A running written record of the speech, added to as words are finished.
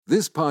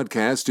This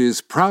podcast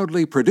is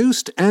proudly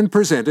produced and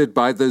presented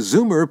by the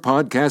Zoomer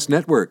Podcast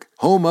Network,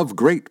 home of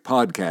great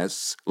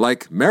podcasts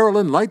like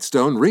Marilyn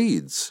Lightstone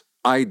Reads,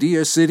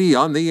 Idea City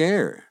on the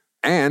Air,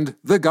 and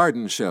The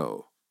Garden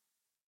Show.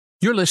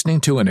 You're listening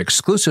to an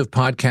exclusive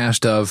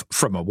podcast of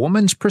From a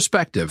Woman's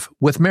Perspective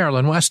with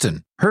Marilyn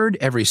Weston, heard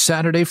every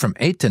Saturday from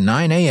 8 to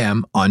 9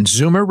 a.m. on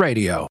Zoomer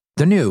Radio,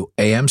 the new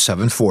AM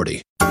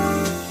 740.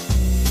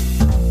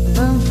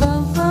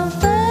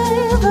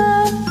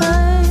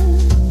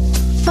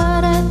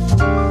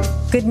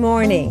 Good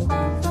morning.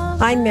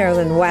 I'm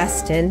Marilyn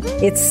Weston.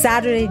 It's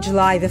Saturday,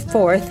 July the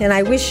 4th, and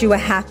I wish you a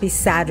happy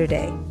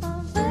Saturday.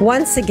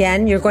 Once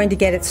again, you're going to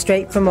get it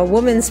straight from a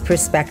woman's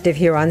perspective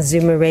here on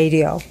Zoomer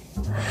Radio.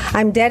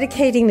 I'm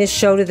dedicating this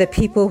show to the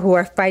people who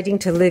are fighting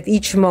to live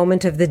each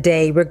moment of the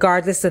day,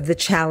 regardless of the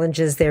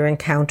challenges they're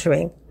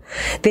encountering.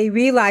 They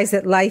realize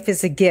that life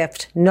is a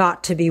gift,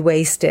 not to be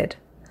wasted.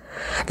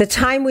 The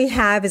time we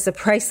have is a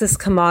priceless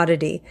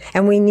commodity,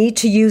 and we need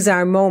to use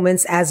our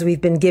moments as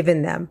we've been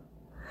given them.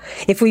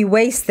 If we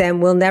waste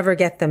them, we'll never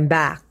get them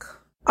back.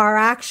 Our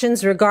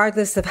actions,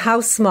 regardless of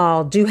how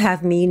small, do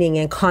have meaning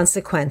and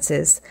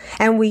consequences,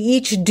 and we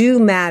each do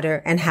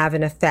matter and have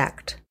an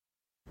effect.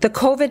 The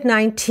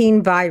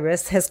COVID-19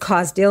 virus has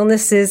caused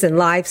illnesses and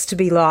lives to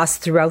be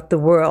lost throughout the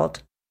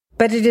world,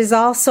 but it has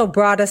also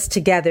brought us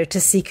together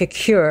to seek a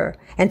cure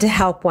and to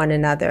help one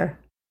another.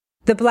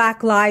 The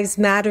Black Lives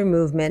Matter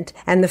movement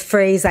and the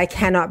phrase "I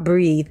cannot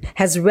breathe"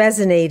 has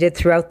resonated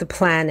throughout the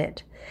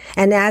planet.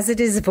 And as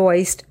it is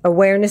voiced,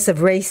 awareness of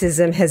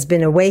racism has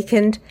been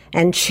awakened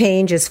and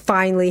change is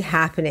finally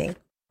happening.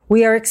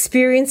 We are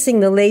experiencing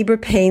the labor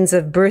pains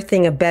of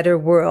birthing a better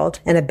world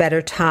and a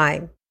better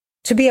time.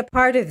 To be a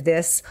part of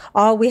this,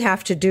 all we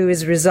have to do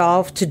is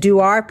resolve to do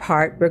our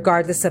part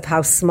regardless of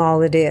how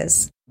small it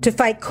is. To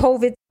fight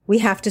COVID, we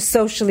have to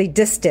socially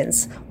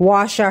distance,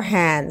 wash our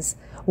hands,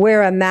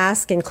 wear a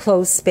mask in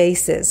closed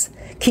spaces,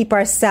 keep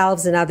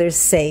ourselves and others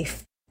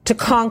safe. To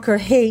conquer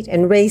hate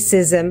and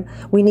racism,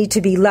 we need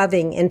to be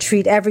loving and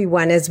treat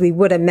everyone as we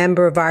would a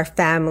member of our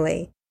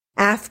family.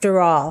 After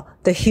all,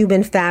 the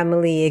human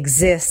family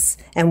exists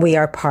and we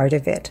are part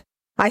of it.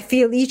 I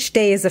feel each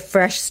day is a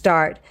fresh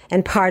start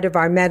and part of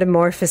our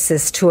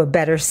metamorphosis to a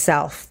better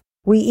self.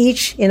 We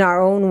each, in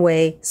our own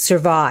way,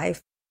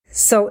 survive.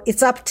 So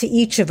it's up to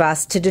each of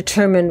us to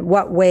determine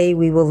what way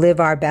we will live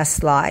our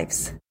best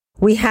lives.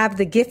 We have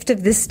the gift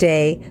of this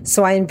day,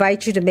 so I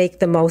invite you to make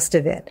the most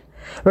of it.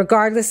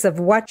 Regardless of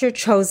what your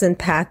chosen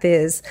path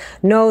is,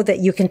 know that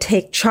you can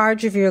take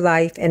charge of your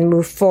life and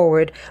move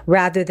forward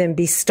rather than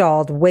be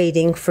stalled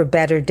waiting for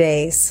better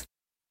days.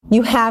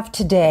 You have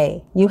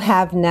today. You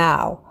have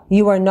now.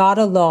 You are not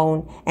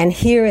alone. And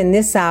here in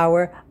this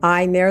hour,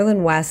 I,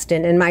 Marilyn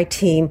Weston, and my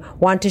team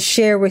want to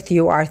share with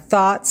you our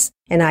thoughts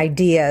and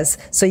ideas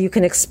so you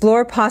can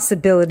explore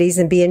possibilities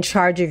and be in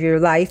charge of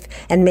your life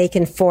and make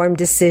informed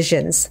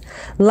decisions.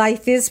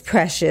 Life is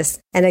precious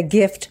and a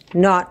gift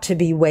not to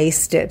be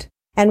wasted.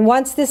 And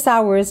once this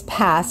hour is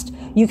past,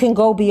 you can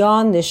go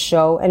beyond this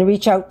show and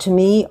reach out to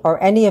me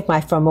or any of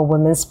my From a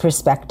Woman's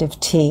Perspective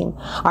team.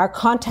 Our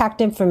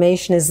contact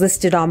information is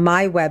listed on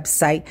my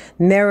website,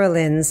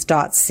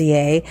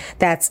 marilyns.ca.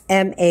 That's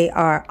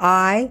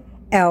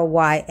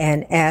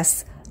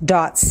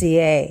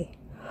marilyns.ca.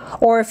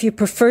 Or if you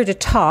prefer to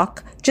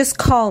talk, just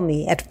call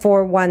me at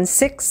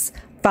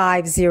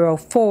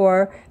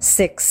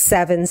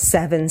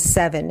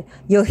 416-504-6777.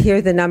 You'll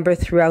hear the number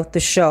throughout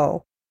the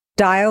show.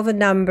 Dial the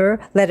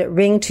number, let it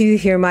ring till you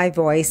hear my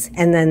voice,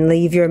 and then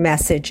leave your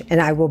message, and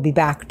I will be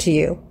back to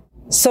you.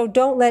 So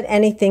don't let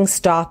anything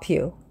stop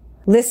you.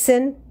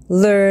 Listen,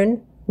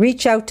 learn,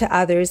 reach out to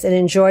others, and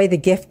enjoy the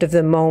gift of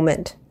the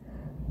moment.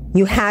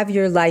 You have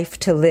your life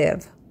to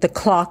live. The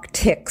clock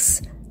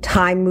ticks.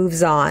 Time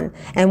moves on,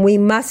 and we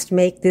must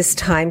make this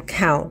time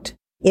count.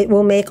 It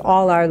will make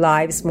all our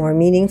lives more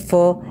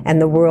meaningful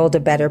and the world a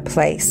better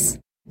place.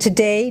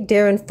 Today,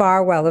 Darren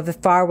Farwell of the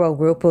Farwell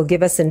Group will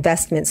give us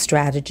investment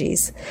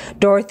strategies.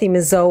 Dorothy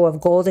Mazot of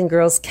Golden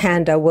Girls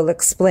Canada will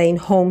explain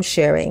home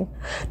sharing.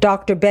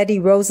 Dr. Betty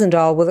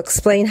Rosendahl will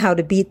explain how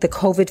to beat the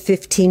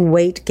COVID-19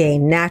 weight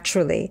gain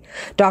naturally.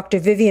 Dr.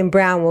 Vivian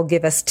Brown will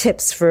give us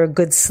tips for a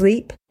good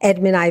sleep.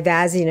 Edmund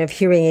Ivazian of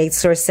Hearing Aid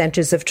Source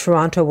Centres of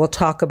Toronto will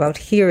talk about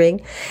hearing,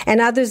 and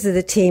others of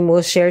the team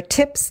will share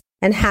tips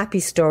and happy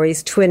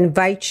stories to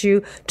invite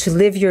you to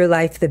live your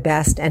life the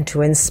best and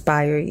to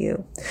inspire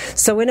you.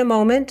 So in a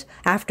moment,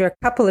 after a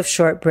couple of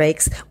short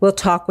breaks, we'll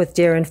talk with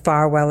Darren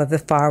Farwell of the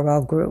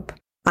Farwell Group.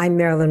 I'm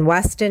Marilyn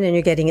Weston, and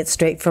you're getting it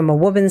straight from a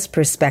woman's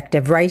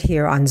perspective right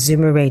here on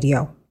Zoomer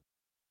Radio.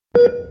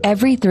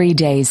 Every 3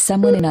 days,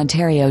 someone in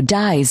Ontario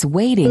dies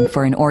waiting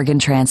for an organ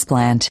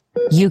transplant.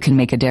 You can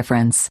make a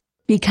difference.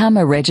 Become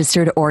a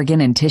registered organ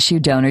and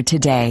tissue donor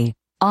today,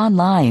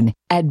 online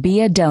at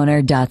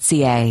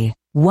beadonor.ca.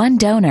 One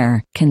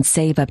donor can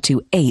save up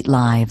to 8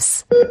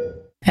 lives.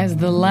 As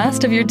the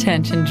last of your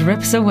tension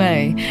drips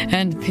away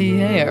and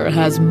Pierre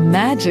has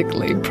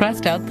magically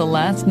pressed out the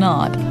last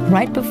knot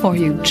right before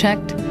you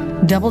checked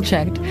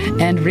double-checked,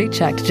 and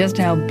rechecked just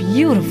how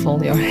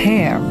beautiful your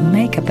hair,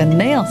 makeup, and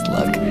nails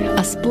look,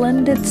 a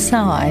splendid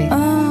sigh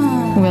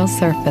will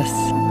surface.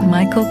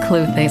 Michael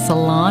Cluthe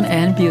Salon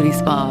and Beauty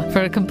Spa.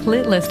 For a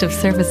complete list of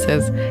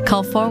services,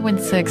 call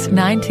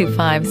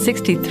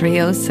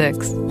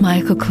 416-925-6306.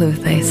 Michael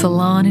Cluthe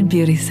Salon and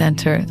Beauty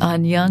Center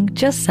on Yonge,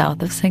 just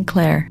south of St.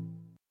 Clair.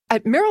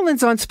 At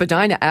Maryland's on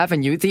Spadina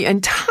Avenue, the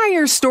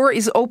entire store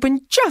is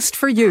open just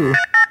for you.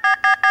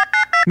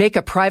 Make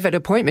a private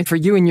appointment for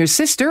you and your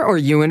sister or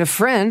you and a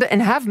friend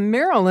and have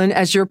Marilyn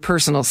as your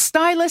personal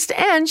stylist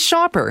and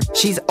shopper.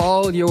 She's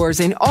all yours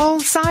in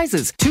all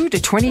sizes, 2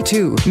 to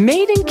 22.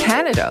 Made in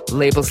Canada.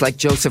 Labels like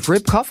Joseph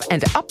Ribkoff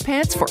and Up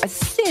Pants for a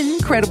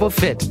thin, credible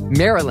fit.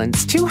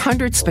 Maryland's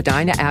 200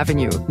 Spadina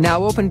Avenue.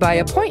 Now open by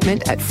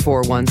appointment at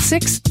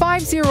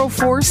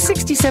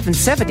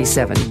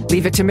 416-504-6777.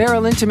 Leave it to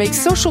Marilyn to make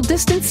social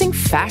distancing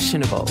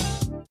fashionable.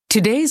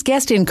 Today's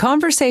guest in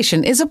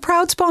conversation is a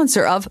proud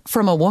sponsor of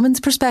From a Woman's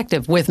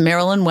Perspective with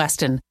Marilyn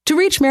Weston. To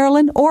reach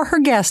Marilyn or her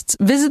guests,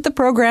 visit the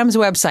program's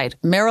website,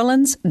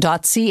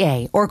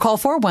 marilyns.ca, or call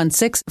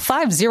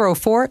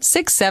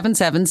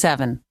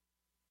 416-504-6777.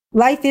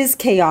 Life is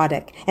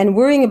chaotic, and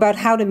worrying about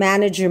how to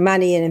manage your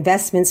money and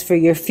investments for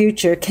your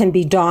future can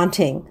be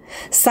daunting.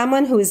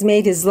 Someone who has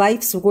made his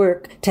life's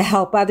work to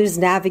help others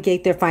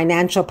navigate their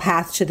financial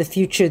path to the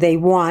future they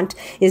want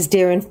is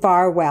Darren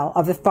Farwell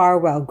of the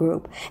Farwell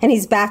Group, and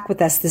he's back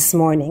with us this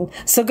morning.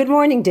 So good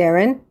morning,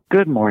 Darren.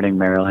 Good morning,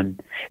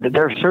 Marilyn.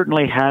 There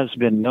certainly has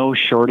been no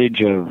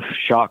shortage of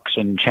shocks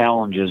and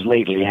challenges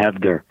lately, have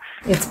there?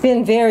 It's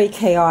been very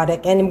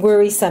chaotic and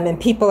worrisome, and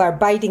people are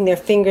biting their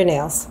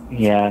fingernails.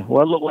 Yeah,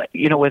 well,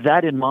 with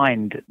that in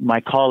mind,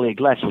 my colleague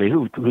Leslie,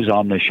 who's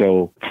on the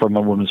show From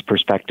a Woman's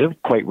Perspective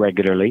quite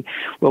regularly,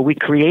 well, we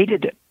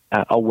created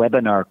a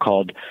webinar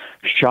called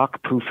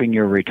Shock-Proofing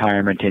Your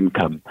Retirement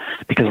Income.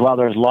 Because while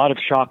there's a lot of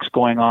shocks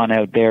going on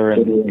out there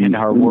in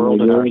our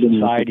world, in our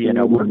society, in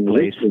our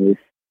workplace,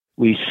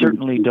 we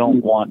certainly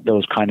don't want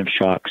those kind of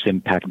shocks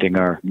impacting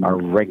our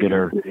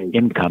regular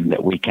income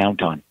that we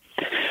count on.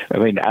 I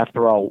mean,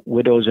 after all,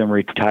 widows and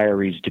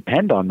retirees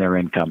depend on their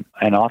income,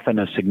 and often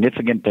a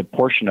significant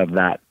portion of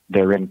that,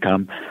 their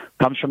income,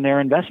 comes from their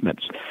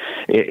investments.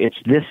 It's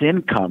this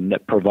income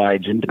that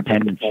provides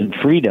independence and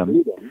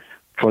freedom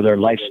for their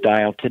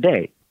lifestyle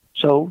today.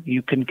 So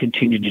you can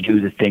continue to do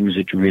the things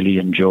that you really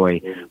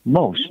enjoy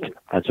most,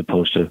 as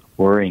opposed to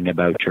worrying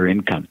about your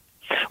income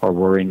or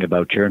worrying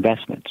about your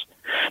investments.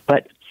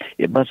 But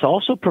it must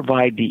also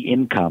provide the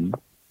income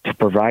to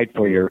provide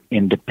for your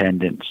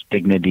independence,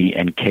 dignity,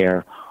 and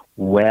care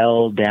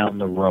well down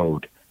the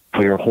road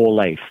for your whole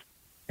life.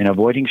 And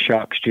avoiding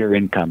shocks to your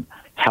income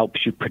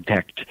helps you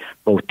protect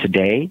both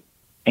today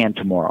and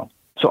tomorrow.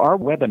 So our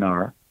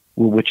webinar,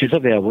 which is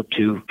available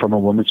to From a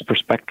Woman's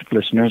Perspective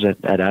listeners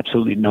at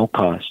absolutely no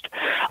cost,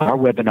 our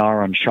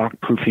webinar on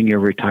shock-proofing your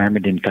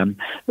retirement income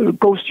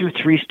goes through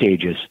 3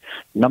 stages.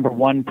 Number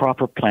 1,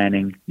 proper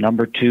planning.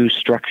 Number 2,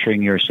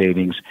 structuring your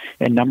savings.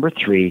 And number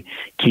 3,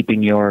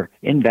 keeping your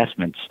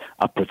investments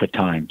up with the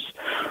times.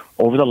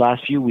 Over the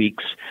last few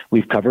weeks,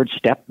 we've covered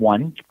step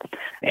 1,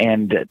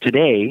 and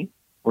today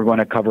we're going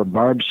to cover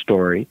Barb's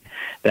story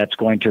that's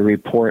going to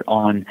report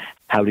on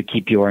how to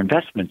keep your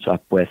investments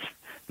up with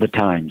the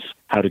times,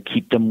 how to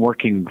keep them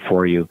working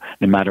for you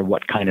no matter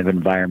what kind of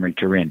environment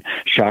you're in.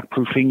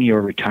 Shock-proofing your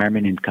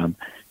retirement income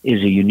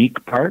is a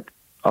unique part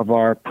of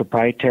our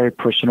proprietary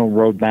personal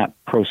roadmap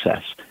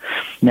process.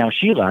 Now,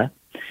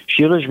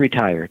 Sheila's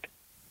retired,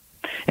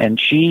 and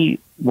she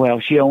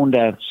owned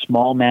a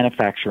small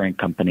manufacturing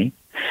company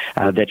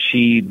that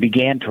she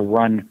began to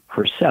run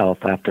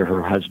herself after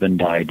her husband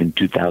died in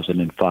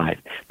 2005.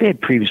 They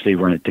had previously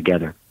run it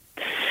together.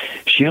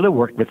 Sheila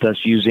worked with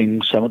us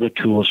using some of the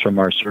tools from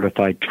our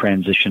certified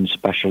transition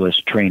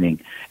specialist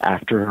training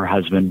after her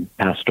husband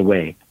passed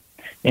away.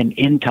 And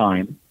in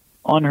time,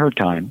 on her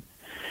time,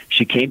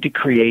 she came to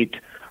create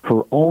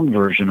her own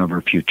version of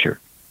her future.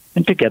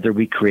 And together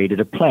we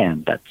created a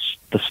plan. That's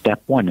the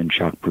step 1 in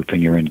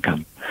shock-proofing your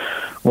income.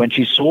 When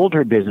she sold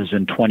her business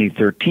in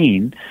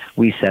 2013,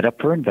 we set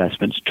up her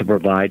investments to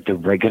provide the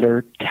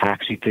regular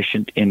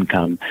tax-efficient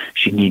income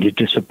she needed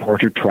to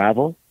support her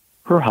travel,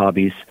 her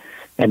hobbies,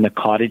 and the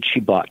cottage she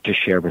bought to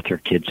share with her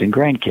kids and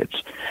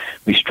grandkids.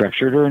 We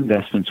structured her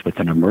investments with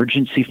an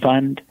emergency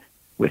fund,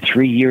 with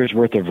 3 years'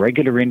 worth of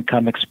regular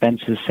income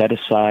expenses set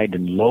aside,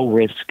 and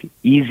low-risk,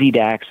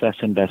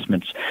 easy-to-access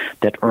investments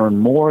that earn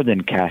more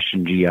than cash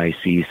and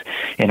GICs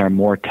and are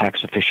more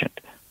tax-efficient,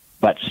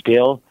 but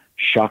still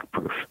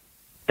shock-proof.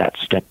 That's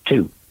step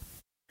 2.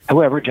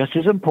 However, just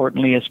as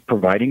importantly as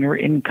providing her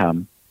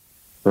income,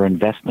 her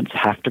investments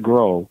have to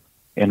grow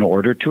in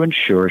order to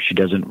ensure she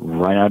doesn't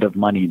run out of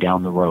money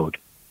down the road.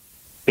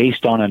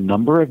 Based on a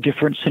number of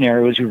different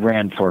scenarios we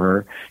ran for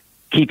her,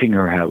 keeping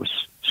her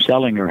house,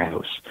 selling her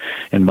house,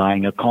 and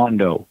buying a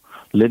condo,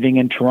 living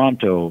in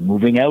Toronto,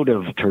 moving out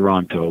of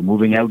Toronto,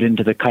 moving out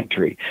into the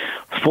country,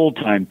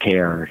 full-time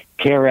care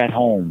at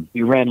home.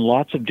 We ran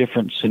lots of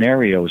different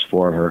scenarios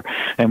for her,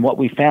 and what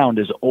we found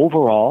is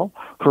overall,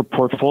 her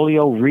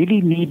portfolio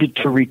really needed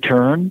to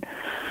return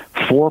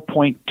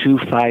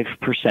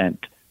 4.25%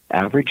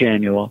 average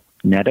annual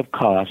net of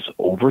costs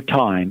over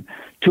time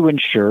to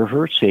ensure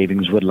her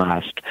savings would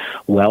last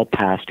well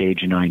past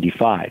age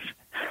 95.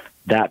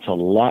 That's a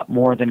lot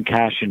more than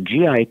cash and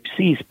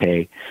GICs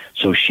pay,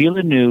 so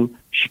Sheila knew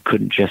she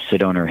couldn't just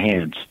sit on her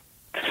hands.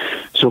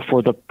 So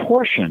for the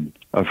portion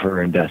of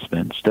her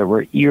investments that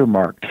were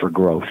earmarked for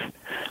growth,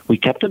 we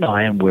kept an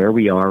eye on where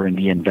we are in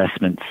the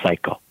investment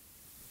cycle.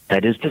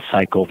 That is the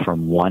cycle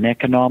from one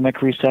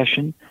economic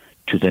recession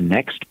to the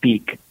next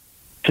peak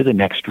to the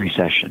next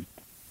recession.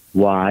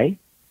 Why?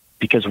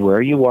 Because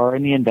where you are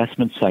in the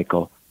investment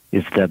cycle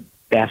is the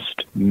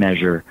best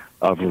measure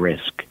of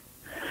risk.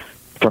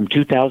 From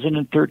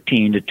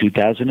 2013 to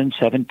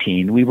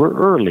 2017, we were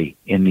early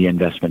in the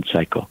investment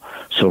cycle,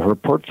 so her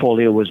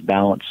portfolio was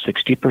balanced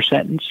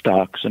 60% in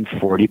stocks and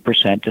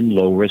 40% in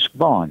low-risk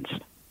bonds.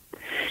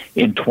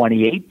 In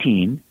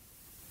 2018,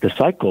 the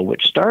cycle,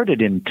 which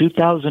started in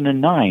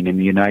 2009 in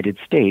the United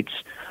States,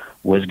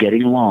 was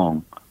getting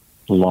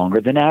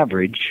longer than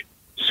average,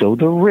 so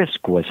the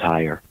risk was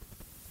higher.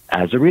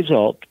 As a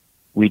result,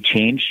 we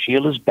changed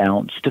Sheila's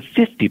balance to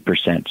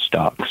 50%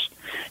 stocks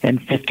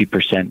and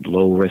 50%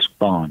 low-risk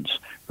bonds,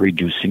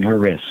 reducing her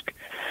risk.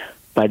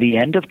 By the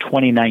end of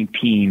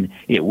 2019,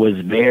 it was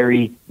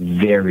very,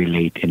 very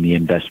late in the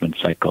investment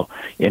cycle.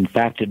 In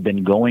fact, it had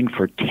been going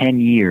for 10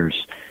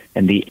 years,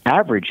 and the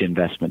average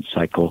investment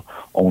cycle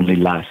only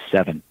lasts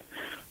 7.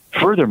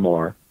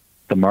 Furthermore,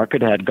 the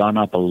market had gone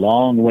up a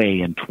long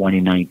way in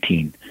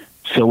 2019.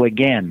 So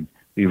again,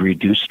 we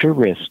reduced her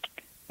risk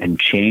and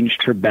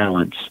changed her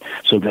balance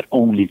so that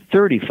only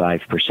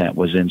 35%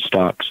 was in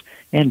stocks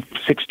and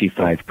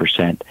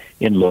 65%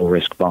 in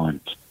low-risk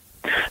bonds.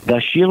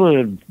 Thus,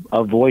 Sheila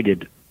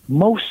avoided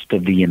most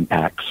of the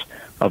impacts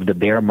of the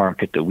bear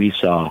market that we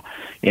saw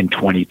in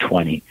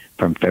 2020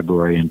 from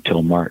February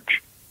until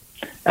March.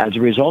 As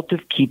a result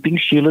of keeping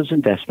Sheila's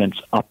investments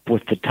up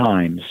with the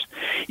times,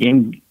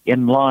 in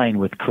line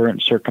with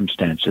current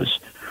circumstances,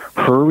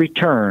 her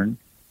return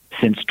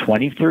since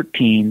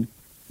 2013,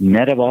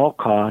 net of all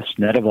costs,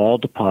 net of all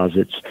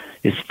deposits,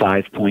 is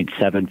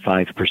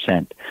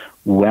 5.75%,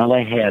 well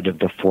ahead of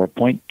the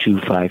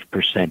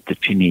 4.25%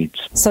 that she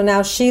needs. So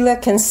now Sheila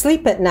can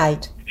sleep at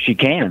night. She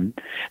can.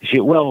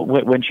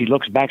 When she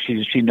looks back,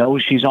 she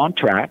knows she's on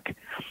track.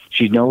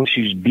 She knows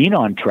she's been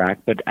on track,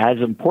 but as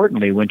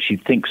importantly, when she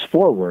thinks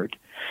forward,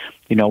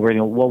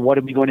 what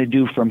are we going to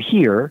do from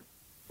here?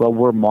 Well,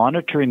 we're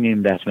monitoring the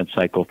investment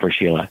cycle for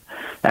Sheila.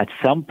 At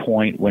some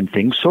point, when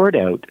things sort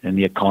out and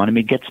the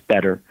economy gets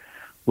better,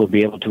 we'll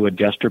be able to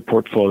adjust her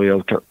portfolio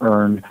to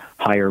earn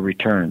higher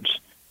returns.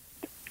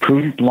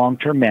 Prudent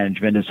long-term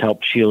management has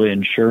helped Sheila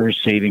ensure her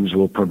savings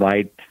will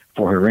provide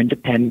for her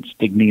independence,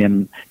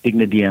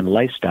 dignity, and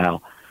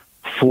lifestyle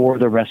for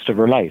the rest of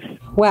her life.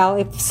 Well,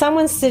 if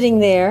someone's sitting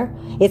there,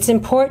 it's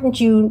important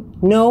you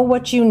know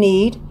what you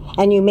need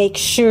and you make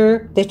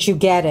sure that you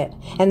get it.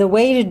 And the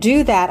way to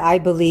do that, I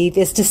believe,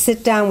 is to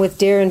sit down with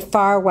Darren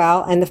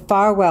Farwell and the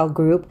Farwell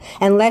Group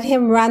and let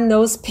him run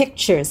those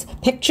pictures.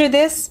 Picture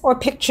this or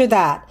picture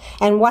that.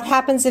 And what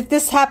happens if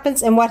this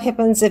happens and what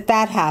happens if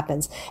that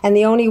happens. And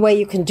the only way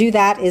you can do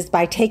that is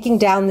by taking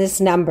down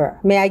this number.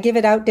 May I give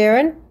it out,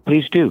 Darren?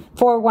 Please do.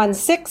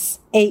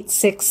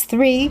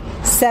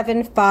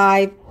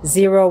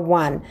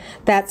 416-863-7501.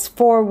 That's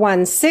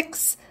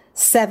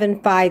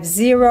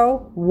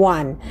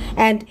 416-7501.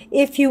 And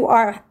if you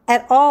are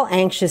at all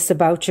anxious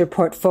about your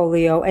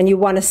portfolio and you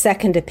want a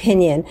second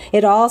opinion,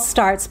 it all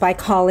starts by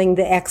calling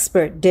the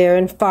expert,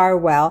 Darren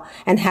Farwell,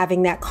 and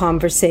having that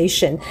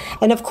conversation.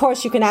 And of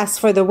course, you can ask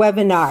for the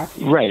webinar.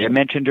 Right. I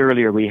mentioned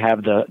earlier we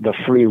have the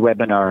free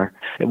webinar,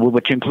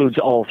 which includes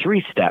all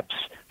 3 steps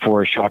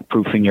for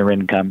shock-proofing your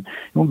income.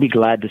 We'll be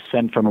glad to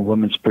send From a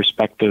Woman's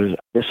Perspective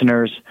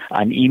listeners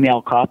an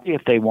email copy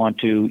if they want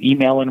to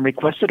email and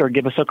request it or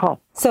give us a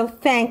call. So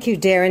thank you,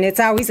 Darren. It's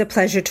always a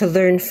pleasure to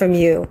learn from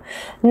you.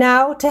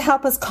 Now, to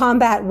help us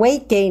combat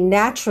weight gain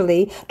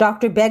naturally,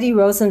 Dr. Betty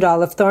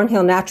Rosendahl of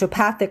Thornhill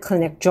Naturopathic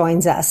Clinic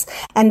joins us.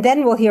 And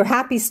then we'll hear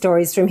happy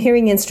stories from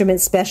hearing instrument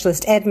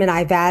specialist Edmund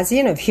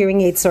Ivazian of Hearing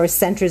Aid Source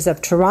Centers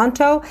of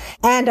Toronto,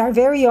 and our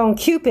very own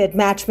Cupid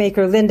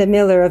matchmaker Linda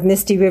Miller of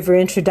Misty River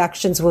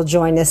Introductions will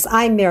join us.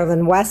 I'm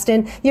Marilyn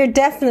Weston. You're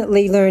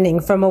definitely learning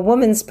from a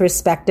woman's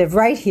perspective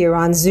right here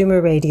on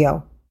Zoomer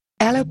Radio.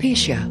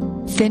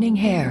 Alopecia, thinning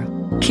hair,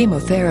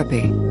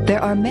 chemotherapy.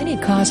 There are many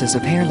causes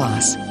of hair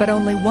loss, but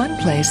only one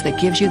place that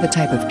gives you the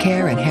type of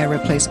care and hair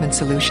replacement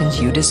solutions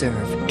you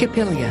deserve.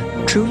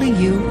 Capilia, Truly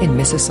You in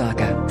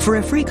Mississauga. For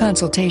a free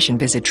consultation,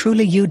 visit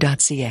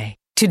trulyu.ca.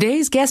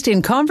 Today's guest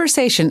in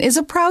conversation is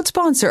a proud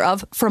sponsor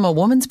of From a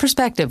Woman's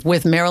Perspective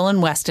with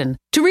Marilyn Weston.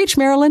 To reach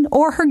Marilyn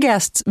or her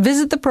guests,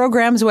 visit the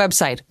program's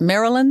website,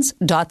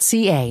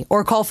 marilyns.ca,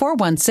 or call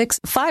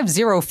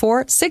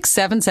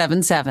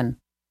 416-504-6777.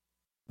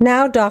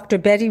 Now, Dr.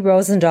 Betty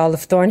Rosendahl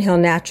of Thornhill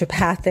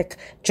Naturopathic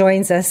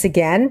joins us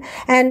again,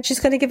 and she's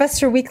going to give us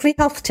her weekly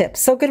health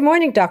tips. So good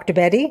morning, Dr.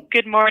 Betty.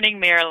 Good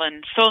morning,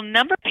 Marilyn. So a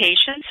number of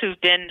patients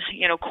who've been,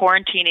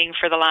 quarantining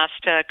for the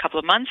last couple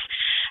of months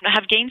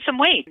have gained some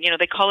weight.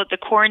 They call it the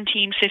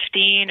quarantine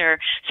 15, or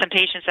some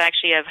patients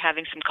actually have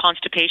having some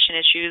constipation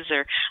issues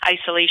or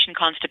isolation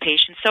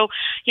constipation. So,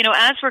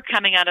 as we're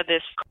coming out of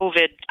this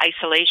COVID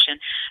isolation,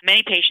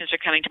 many patients are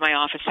coming to my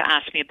office to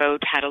ask me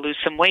about how to lose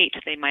some weight.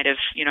 They might have,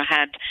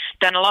 had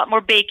done a lot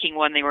more baking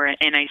when they were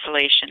in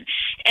isolation.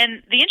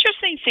 And the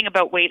interesting thing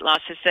about weight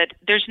loss is that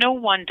there's no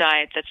one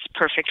diet that's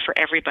perfect for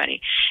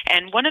everybody.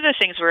 And one of the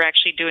things we're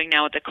actually doing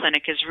now at the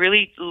clinic is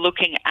really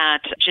looking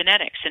at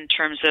genetics in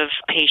terms of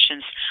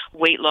patients'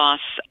 weight loss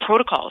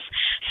protocols.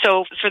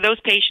 So for those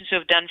patients who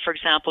have done, for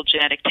example,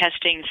 genetic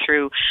testing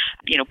through,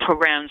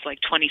 programs like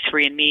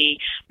 23andMe,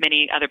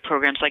 many other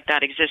programs like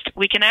that exist,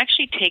 we can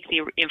actually take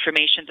the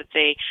information that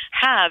they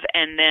have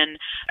and then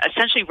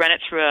essentially run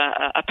it through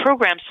a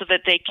program so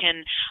that they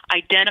can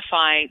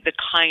identify the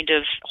kind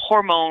of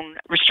hormone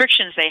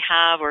restrictions they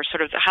have, or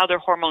sort of how their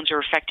hormones are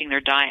affecting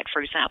their diet,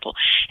 for example.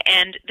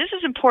 And this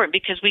is important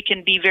because we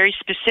can be very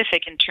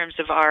specific in terms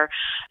of our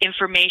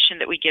information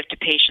that we give to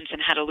patients and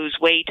how to lose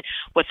weight,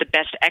 what the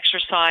best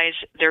exercise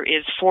there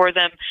is for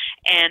them,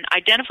 and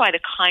identify the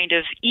kind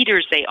of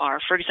eaters they are.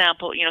 For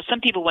example, some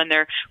people when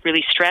they're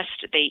really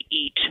stressed, they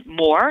eat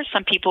more.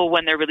 Some people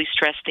when they're really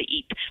stressed, they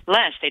eat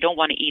less. They don't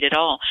want to eat at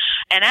all.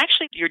 And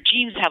actually, your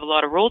genes have a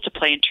lot of role to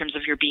play in terms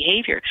of your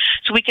behavior.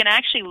 So we can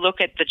actually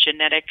look at the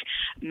genetic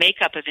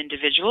makeup of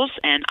individuals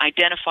and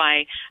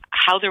identify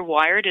how they're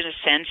wired in a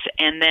sense,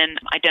 and then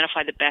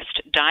identify the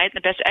best diet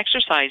and the best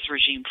exercise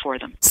regime for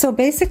them. So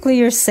basically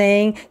you're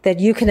saying that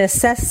you can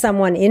assess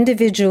someone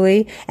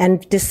individually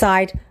and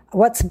decide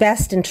what's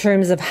best in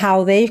terms of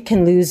how they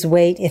can lose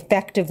weight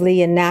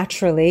effectively and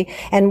naturally,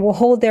 and will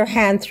hold their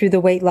hand through the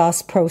weight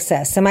loss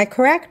process. Am I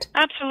correct?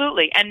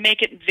 Absolutely, and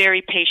make it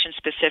very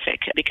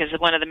patient-specific, because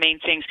one of the main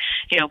things,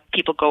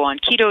 people go on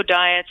keto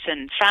diets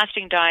and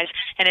fasting diets,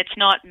 and it's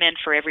not meant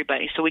for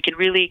everybody. So we can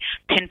really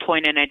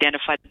pinpoint and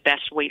identify the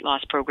best weight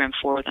loss program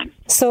for them.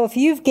 So if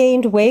you've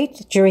gained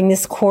weight during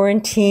this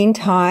quarantine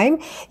time,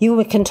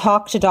 you can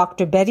talk to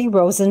Dr. Betty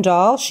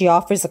Rosendahl. She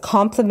offers a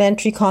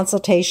complimentary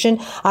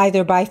consultation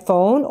either by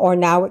phone, or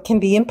now it can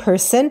be in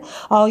person.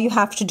 All you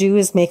have to do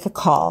is make a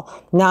call,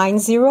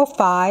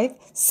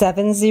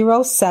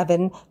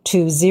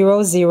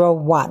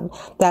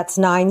 905-707-2001. That's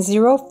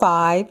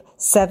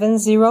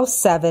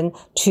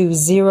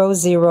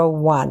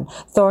 905-707-2001.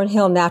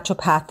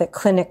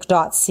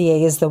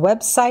 ThornhillNaturopathicClinic.ca is the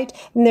website,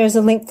 and there's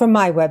a link from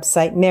my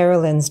website,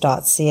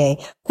 Marilyns.ca.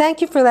 Thank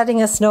you for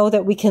letting us know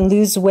that we can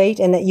lose weight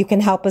and that you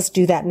can help us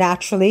do that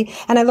naturally.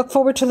 And I look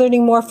forward to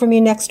learning more from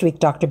you next week,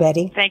 Dr.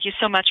 Betty. Thank you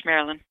so much,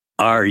 Marilyn.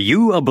 Are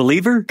you a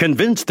believer?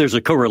 Convinced there's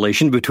a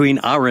correlation between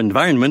our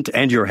environment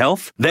and your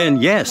health? Then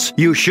yes,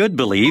 you should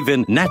believe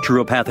in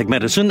naturopathic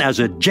medicine as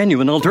a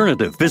genuine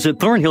alternative. Visit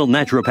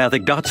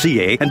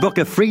thornhillnaturopathic.ca and book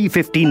a free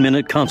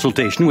 15-minute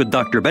consultation with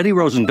Dr. Betty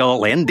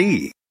Rosendahl,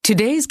 ND.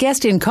 Today's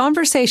guest in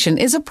conversation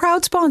is a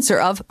proud sponsor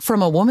of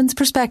From a Woman's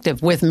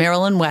Perspective with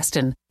Marilyn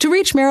Weston. To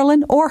reach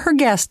Marilyn or her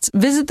guests,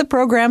 visit the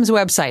program's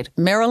website,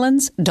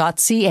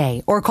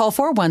 marilyns.ca, or call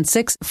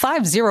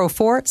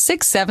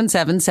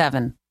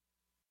 416-504-6777.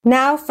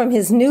 Now from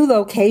his new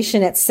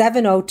location at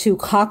 702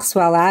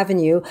 Coxwell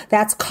Avenue,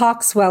 that's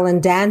Coxwell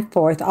and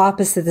Danforth,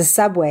 opposite the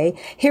subway,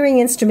 hearing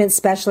instrument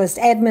specialist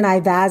Edmund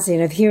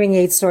Ivazian of Hearing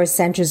Aid Source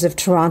Centers of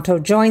Toronto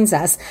joins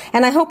us,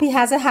 and I hope he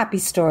has a happy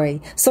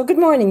story. So good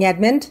morning,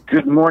 Edmund.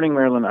 Good morning,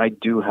 Marilyn. I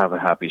do have a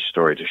happy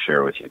story to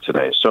share with you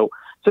today. So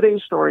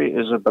today's story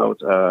is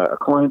about a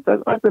client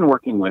that I've been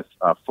working with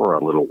for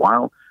a little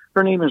while.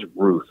 Her name is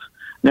Ruth.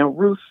 Now,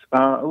 Ruth,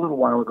 a little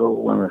while ago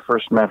when I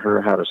first met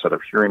her, had a set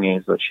of hearing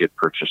aids that she had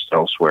purchased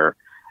elsewhere.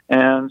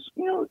 And,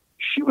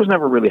 she was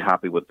never really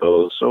happy with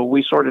those. So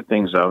we sorted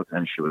things out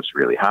and she was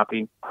really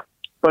happy.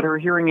 But her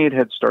hearing aid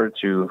had started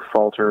to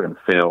falter and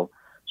fail.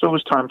 So it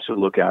was time to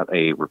look at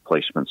a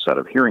replacement set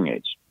of hearing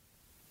aids.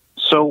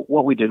 So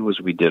what we did was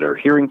we did our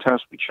hearing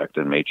test. We checked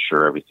and made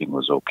sure everything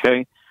was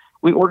okay.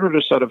 We ordered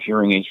a set of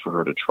hearing aids for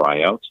her to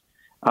try out.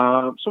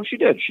 So she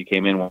did. She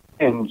came in,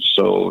 and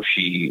so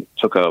she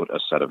took out a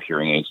set of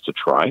hearing aids to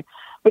try.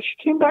 But she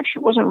came back, she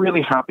wasn't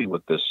really happy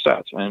with this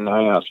set. And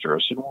I asked her, I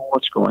said, well,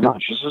 what's going on?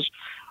 She says,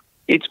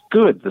 it's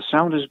good. The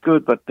sound is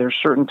good, but there's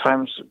certain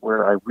times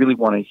where I really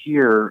want to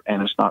hear,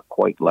 and it's not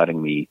quite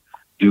letting me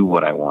do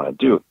what I want to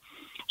do.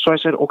 So I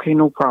said, okay,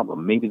 no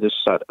problem. Maybe this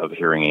set of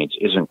hearing aids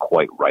isn't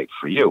quite right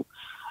for you.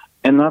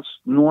 And that's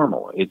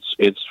normal. It's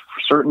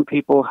certain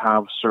people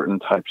have certain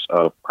types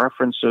of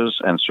preferences,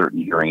 and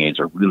certain hearing aids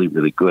are really,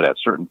 really good at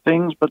certain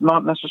things, but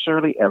not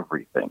necessarily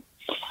everything.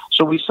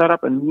 So we set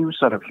up a new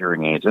set of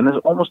hearing aids, and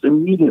almost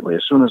immediately,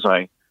 as soon as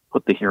I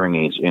put the hearing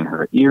aids in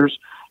her ears,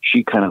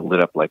 she kind of lit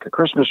up like a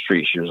Christmas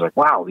tree. She was like,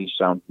 wow, these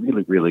sound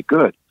really, really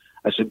good.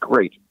 I said,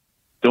 great.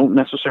 Don't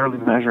necessarily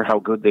measure how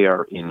good they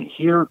are in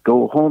here.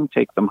 Go home,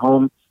 take them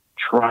home,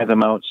 try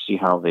them out, see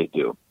how they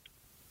do.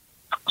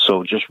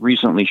 So just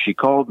recently she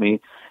called me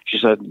She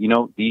said,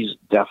 these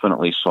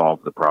definitely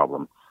solve the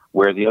problem.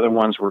 Where the other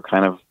ones were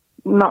kind of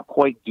not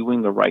quite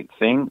doing the right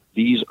thing,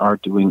 these are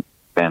doing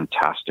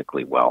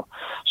fantastically well.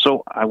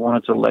 So I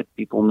wanted to let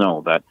people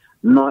know that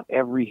not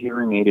every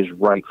hearing aid is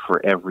right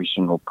for every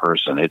single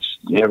person.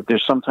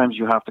 There's sometimes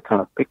you have to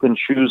kind of pick and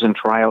choose and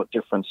try out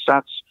different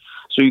sets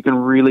so you can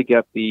really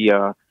get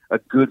a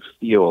good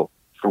feel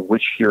for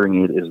which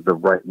hearing aid is the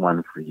right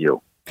one for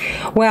you.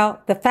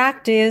 Well, the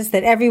fact is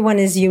that everyone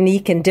is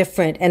unique and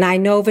different, and I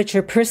know that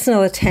your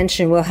personal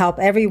attention will help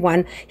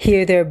everyone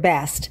hear their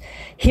best.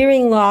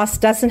 Hearing loss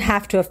doesn't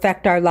have to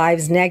affect our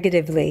lives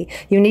negatively.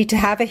 You need to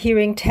have a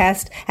hearing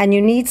test, and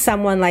you need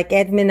someone like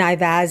Edmund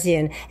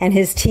Ivazian and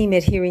his team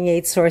at Hearing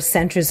Aid Source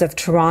Centres of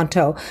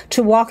Toronto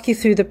to walk you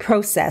through the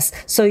process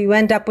so you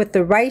end up with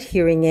the right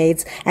hearing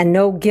aids and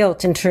no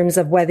guilt in terms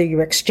of whether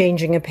you're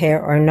exchanging a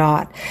pair or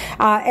not.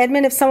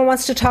 Edmund, if someone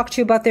wants to talk to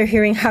you about their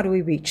hearing, how do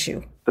we reach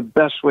you? The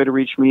best way to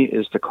reach me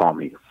is to call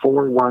me,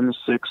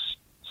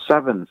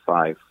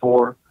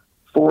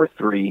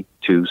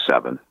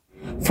 416-754-4327.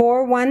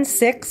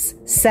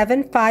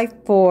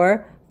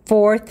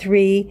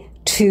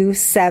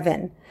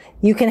 416-754-4327.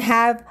 You can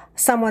have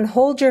someone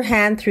hold your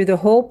hand through the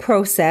whole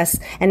process,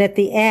 and at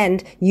the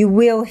end, you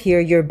will hear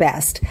your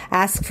best.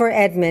 Ask for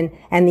Edmund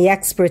and the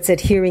experts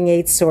at Hearing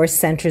Aid Source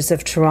Centres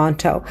of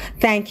Toronto.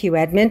 Thank you,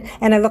 Edmund,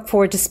 and I look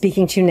forward to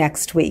speaking to you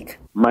next week.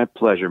 My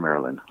pleasure,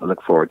 Marilyn. I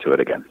look forward to it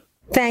again.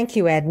 Thank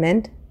you,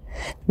 Edmund.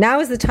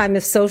 Now is the time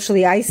of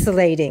socially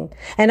isolating,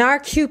 and our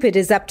Cupid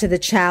is up to the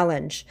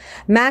challenge.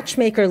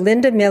 Matchmaker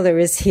Linda Miller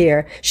is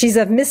here. She's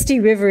of Misty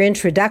River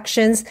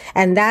Introductions,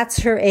 and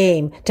that's her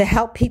aim, to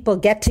help people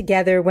get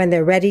together when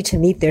they're ready to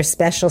meet their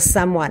special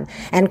someone.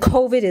 And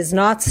COVID is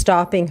not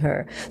stopping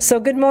her. So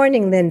good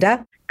morning,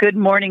 Linda. Good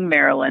morning,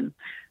 Marilyn.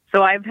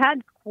 So I've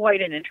had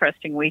quite an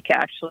interesting week,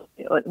 actually.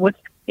 What's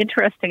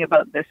interesting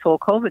about this whole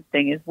COVID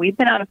thing is we've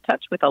been out of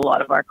touch with a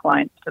lot of our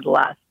clients for the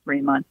last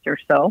 3 months or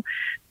so.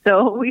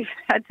 So we've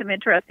had some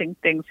interesting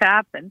things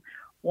happen.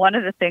 One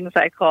of the things,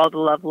 I called a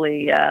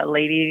lovely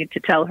lady to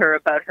tell her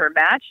about her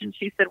match, and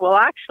she said, well,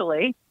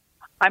 actually,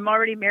 I'm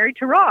already married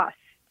to Ross.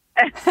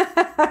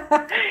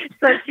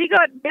 So she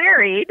got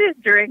married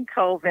during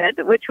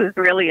COVID, which was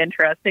really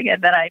interesting.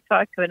 And then I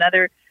talked to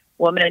another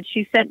woman, and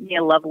she sent me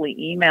a lovely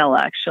email,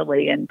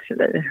 actually, and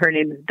her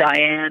name is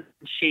Diane.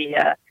 She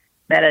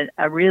met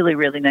a really,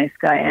 really nice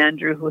guy,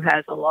 Andrew, who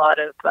has a lot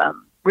of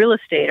real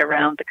estate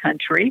around the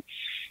country.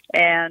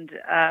 And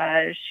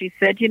she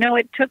said,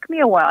 it took me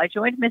a while. I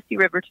joined Misty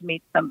River to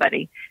meet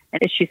somebody.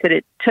 And she said,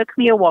 it took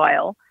me a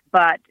while,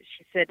 but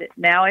she said,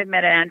 now I've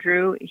met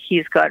Andrew.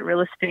 He's got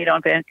real estate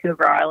on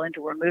Vancouver Island.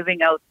 We're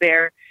moving out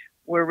there.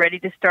 We're ready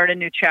to start a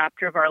new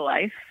chapter of our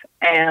life.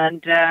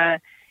 And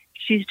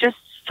she's just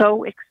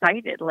so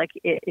excited.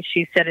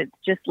 She said,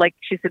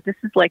 this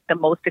is like the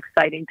most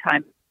exciting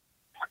time.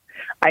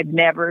 I've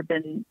never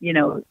been,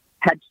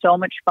 had so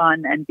much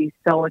fun and be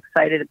so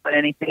excited about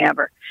anything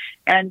ever.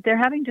 And they're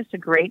having just a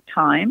great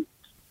time.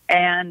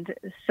 And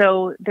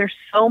so there's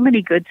so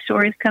many good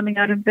stories coming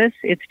out of this.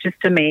 It's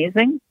just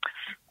amazing.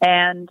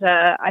 And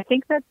I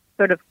think that's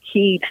sort of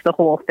key to the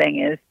whole thing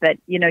is that,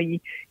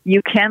 you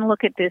can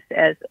look at this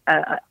as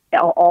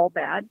all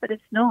bad, but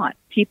it's not.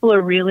 People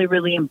are really,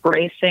 really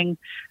embracing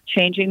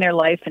changing their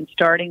life and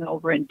starting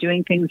over and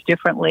doing things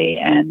differently.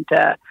 And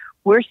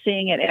we're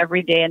seeing it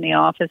every day in the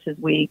office as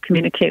we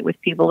communicate with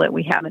people that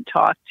we haven't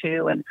talked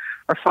to and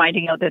are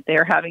finding out that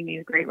they're having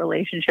these great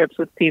relationships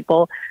with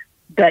people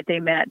that they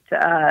met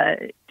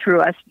through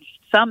us,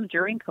 some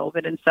during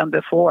COVID and some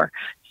before.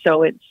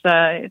 So it's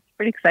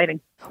pretty exciting.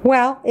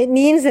 Well, it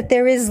means that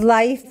there is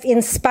life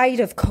in spite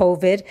of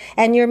COVID,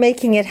 and you're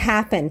making it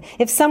happen.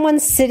 If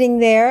someone's sitting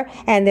there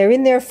and they're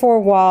in their four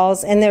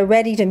walls and they're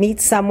ready to meet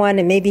someone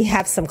and maybe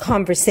have some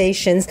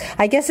conversations,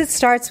 I guess it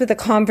starts with a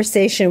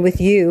conversation with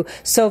you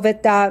so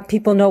that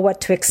people know what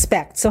to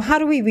expect. So how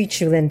do we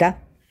reach you, Linda?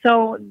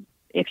 So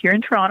if you're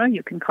in Toronto,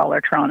 you can call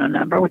our Toronto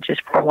number, which is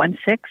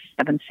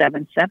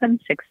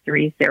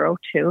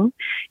 416-777-6302.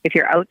 If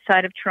you're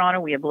outside of Toronto,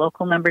 we have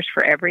local numbers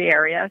for every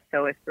area.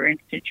 So if, for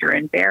instance, you're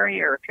in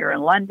Barrie, or if you're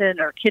in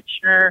London or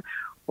Kitchener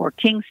or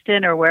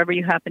Kingston or wherever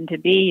you happen to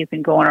be, you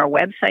can go on our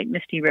website,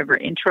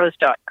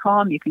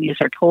 mistyriverintro's.com. You can use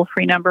our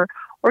toll-free number,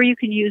 or you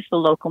can use the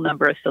local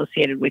number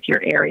associated with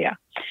your area.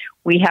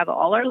 We have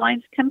all our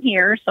lines come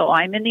here, so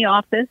I'm in the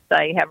office.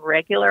 I have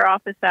regular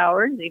office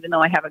hours, even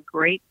though I have a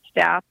great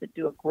staff that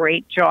do a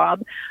great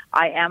job.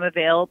 I am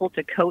available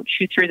to coach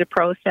you through the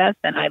process,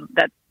 and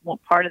that's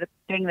part of the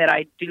thing that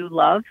I do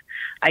love.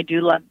 I do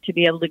love to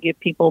be able to give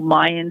people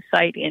my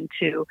insight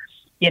into,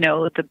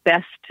 the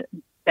best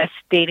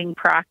dating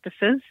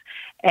practices.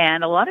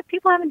 And a lot of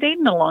people haven't dated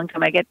in a long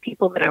time. I get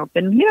people that have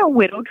been,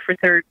 widowed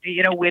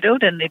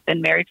and they've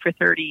been married for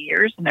 30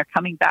 years and they're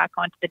coming back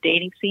onto the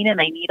dating scene and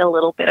they need a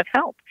little bit of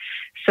help.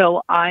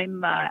 So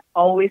I'm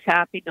always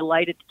happy,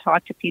 delighted to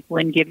talk to people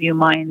and give you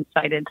my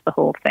insight into the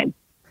whole thing.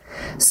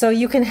 So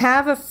you can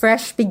have a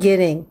fresh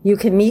beginning. You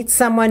can meet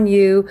someone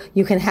new.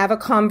 You can have a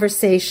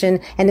conversation,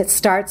 and it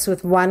starts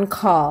with one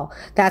call.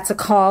 That's a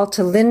call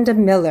to Linda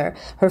Miller.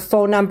 Her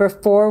phone number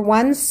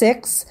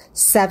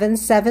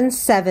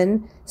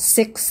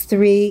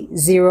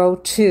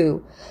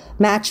 416-777-6302.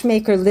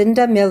 Matchmaker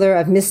Linda Miller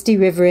of Misty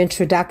River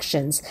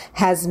Introductions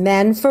has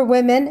men for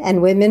women and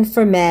women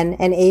for men,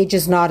 and age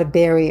is not a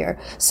barrier.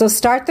 So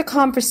start the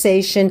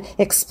conversation,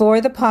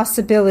 explore the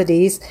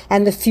possibilities,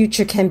 and the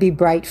future can be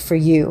bright for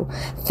you.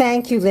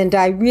 Thank you, Linda.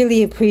 I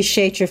really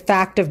appreciate your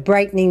fact of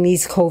brightening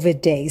these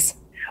COVID days.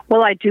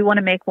 Well, I do want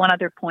to make one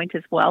other point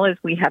as well, is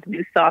we have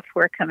new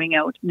software coming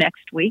out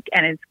next week,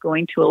 and it's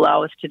going to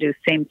allow us to do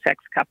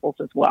same-sex couples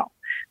as well.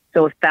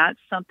 So if that's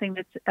something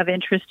that's of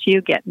interest to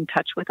you, get in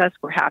touch with us.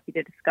 We're happy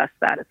to discuss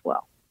that as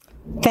well.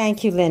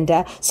 Thank you,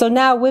 Linda. So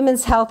now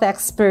women's health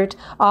expert,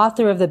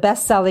 author of the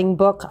best-selling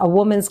book, A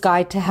Woman's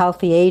Guide to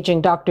Healthy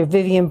Aging, Dr.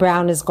 Vivian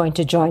Brown is going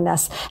to join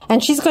us.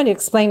 And she's going to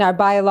explain our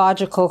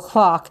biological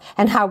clock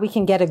and how we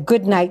can get a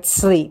good night's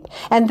sleep.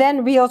 And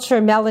then realtor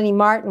Melanie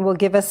Martin will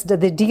give us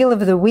the deal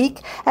of the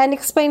week and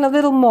explain a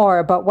little more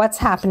about what's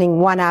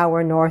happening 1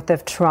 hour north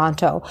of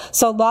Toronto.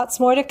 So lots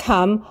more to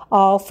come,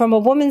 all from a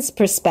woman's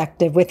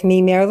perspective with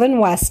me, Marilyn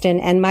Weston,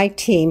 and my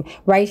team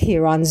right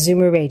here on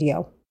Zoomer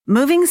Radio.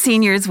 Moving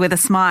seniors with a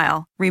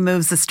smile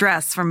removes the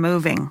stress from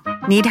moving.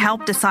 Need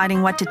help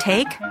deciding what to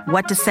take,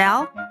 what to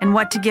sell, and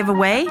what to give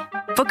away?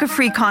 Book a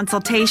free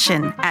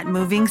consultation at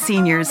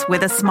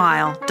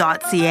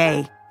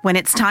movingseniorswithasmile.ca. When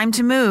it's time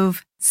to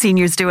move,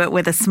 seniors do it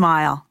with a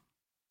smile.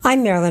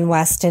 I'm Marilyn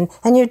Weston,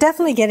 and you're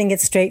definitely getting it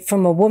straight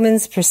from a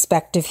woman's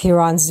perspective here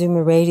on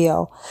Zoomer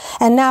Radio.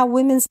 And now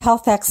women's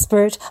health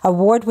expert,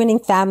 award-winning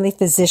family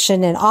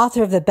physician, and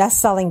author of the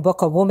best-selling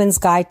book, A Woman's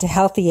Guide to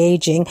Healthy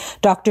Aging,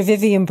 Dr.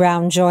 Vivian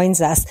Brown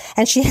joins us,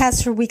 and she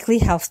has her weekly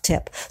health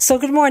tip. So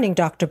good morning,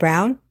 Dr.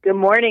 Brown. Good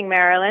morning,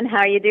 Marilyn. How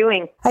are you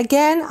doing?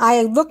 Again,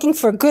 I'm looking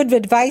for good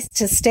advice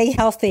to stay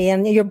healthy,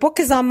 and your book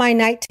is on my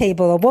night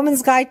table, A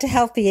Woman's Guide to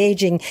Healthy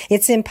Aging.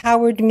 It's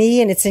empowered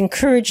me and it's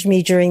encouraged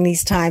me during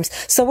these times.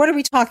 So what are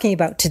we talking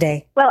about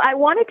today? Well, I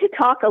wanted to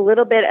talk a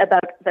little bit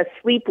about the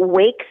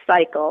sleep-wake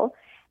cycle.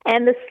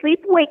 And the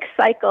sleep-wake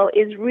cycle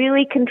is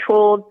really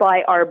controlled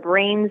by our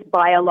brain's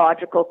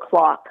biological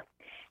clock.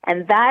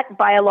 And that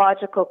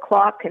biological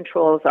clock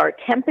controls our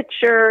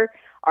temperature,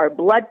 our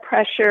blood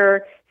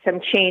pressure, some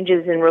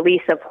changes in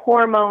release of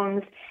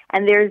hormones,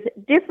 and there's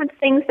different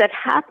things that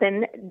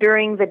happen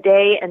during the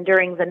day and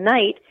during the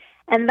night,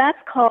 and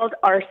that's called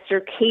our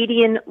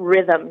circadian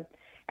rhythm.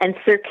 And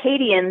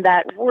circadian,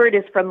 that word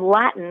is from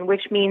Latin,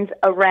 which means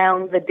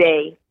around the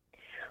day.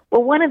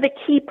 Well, one of the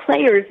key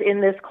players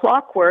in this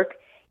clockwork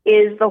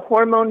is the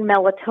hormone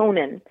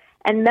melatonin,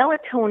 and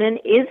melatonin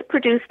is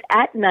produced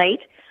at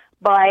night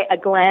by a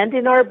gland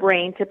in our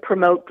brain to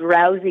promote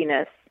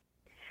drowsiness.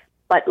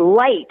 But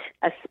light,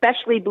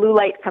 especially blue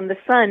light from the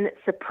sun,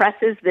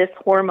 suppresses this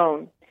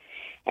hormone.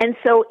 And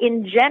so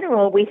in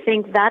general, we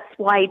think that's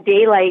why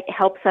daylight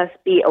helps us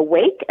be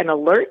awake and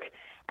alert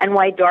and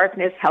why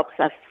darkness helps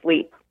us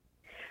sleep.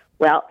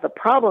 Well, the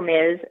problem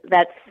is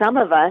that some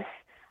of us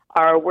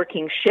are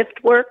working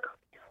shift work,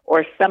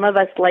 or some of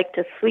us like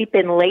to sleep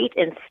in late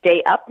and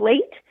stay up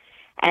late.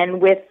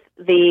 And with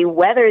the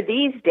weather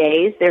these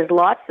days, there's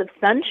lots of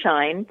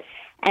sunshine.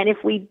 And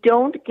if we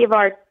don't give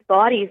our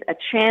bodies a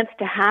chance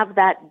to have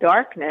that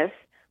darkness,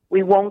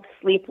 we won't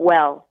sleep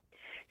well.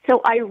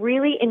 So I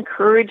really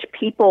encourage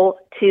people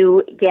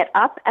to get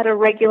up at a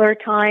regular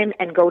time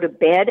and go to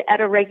bed at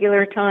a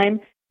regular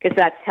time, because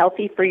that's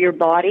healthy for your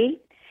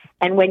body.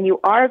 And when you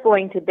are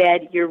going to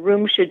bed, your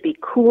room should be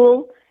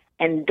cool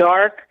and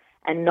dark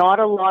and not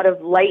a lot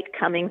of light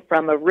coming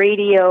from a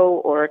radio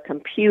or a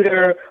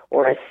computer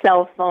or a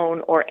cell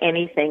phone or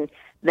anything.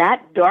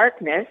 That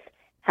darkness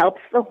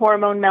helps the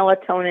hormone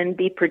melatonin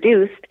be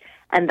produced,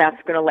 and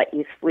that's going to let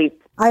you sleep.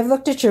 I've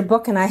looked at your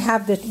book and I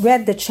have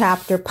read the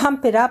chapter,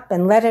 Pump It Up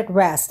and Let It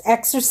Rest,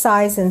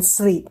 Exercise and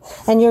Sleep.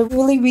 And you're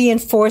really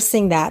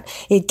reinforcing that.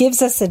 It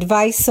gives us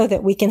advice so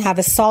that we can have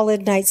a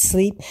solid night's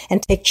sleep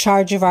and take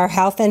charge of our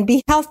health and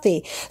be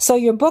healthy. So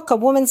your book, A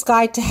Woman's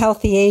Guide to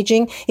Healthy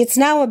Aging, it's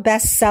now a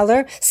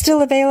bestseller,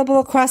 still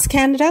available across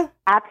Canada?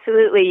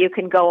 Absolutely. You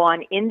can go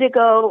on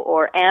Indigo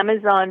or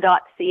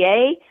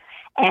Amazon.ca.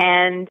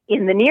 And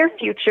in the near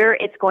future,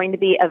 it's going to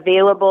be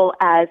available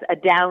as a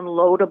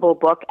downloadable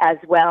book as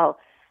well.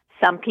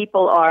 Some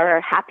people are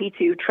happy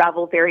to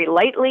travel very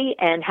lightly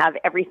and have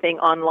everything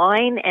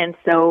online. And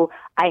so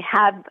I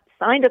have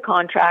signed a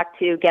contract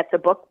to get the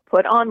book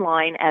put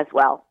online as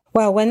well.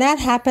 Well, when that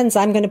happens,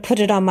 I'm going to put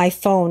it on my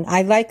phone.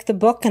 I like the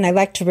book and I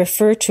like to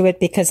refer to it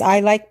because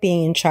I like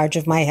being in charge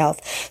of my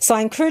health. So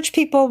I encourage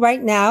people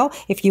right now,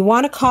 if you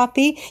want a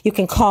copy, you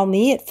can call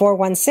me at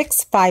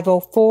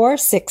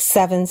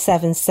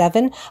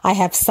 416-504-6777. I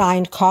have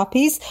signed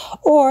copies.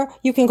 Or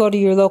you can go to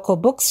your local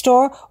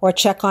bookstore or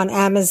check on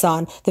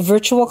Amazon. The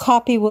virtual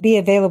copy will be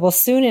available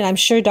soon, and I'm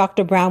sure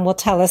Dr. Brown will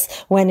tell us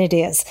when it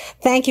is.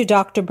 Thank you,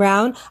 Dr.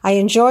 Brown. I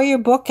enjoy your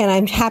book and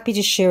I'm happy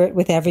to share it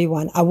with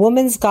everyone. A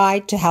Woman's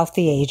Guide to Healthy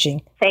healthy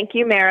aging. Thank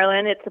you,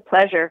 Marilyn. It's a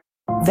pleasure.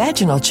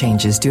 Vaginal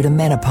changes due to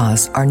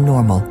menopause are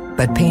normal,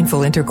 but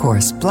painful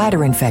intercourse,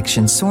 bladder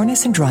infection,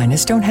 soreness, and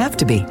dryness don't have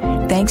to be,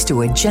 thanks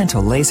to a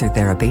gentle laser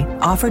therapy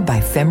offered by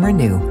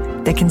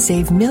FemRenew that can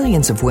save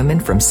millions of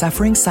women from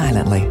suffering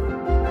silently.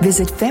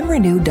 Visit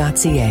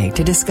femrenew.ca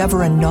to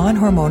discover a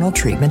non-hormonal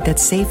treatment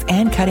that's safe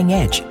and cutting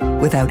edge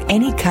without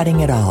any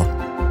cutting at all.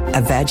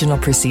 A vaginal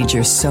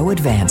procedure so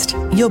advanced,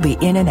 you'll be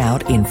in and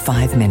out in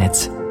 5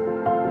 minutes.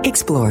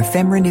 Explore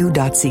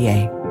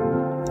femrenew.ca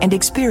and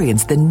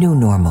experience the new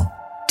normal.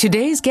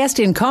 Today's guest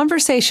in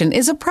conversation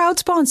is a proud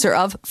sponsor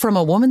of From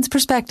a Woman's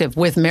Perspective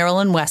with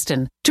Marilyn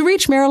Weston. To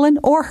reach Marilyn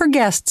or her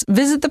guests,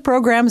 visit the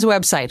program's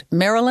website,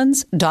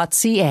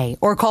 marilyns.ca,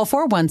 or call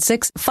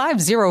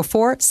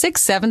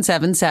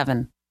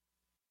 416-504-6777.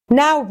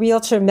 Now,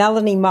 Realtor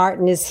Melanie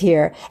Martin is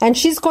here, and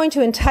she's going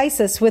to entice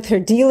us with her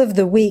deal of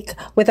the week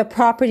with a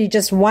property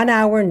just 1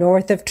 hour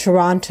north of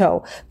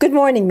Toronto. Good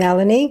morning,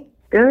 Melanie.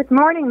 Good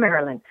morning,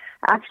 Marilyn.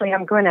 Actually,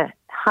 I'm going to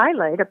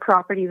highlight a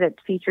property that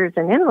features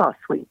an in-law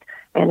suite,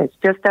 and it's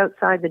just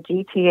outside the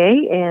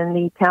GTA in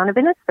the town of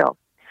Innisfil.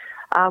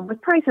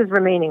 With prices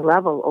remaining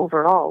level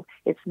overall,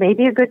 it's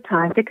maybe a good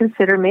time to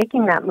consider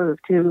making that move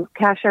to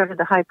cash out of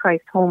the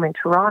high-priced home in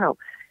Toronto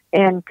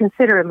and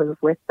consider a move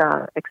with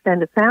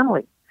extended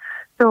family.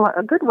 So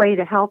a good way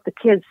to help the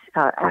kids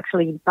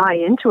actually buy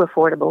into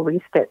affordable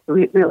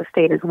real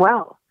estate as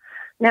well.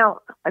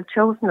 Now, I've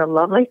chosen a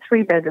lovely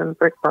 3-bedroom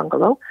brick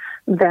bungalow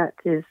that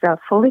is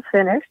fully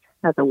finished,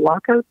 has a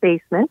walkout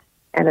basement,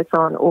 and it's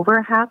on over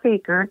a half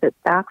acre that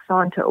backs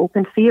onto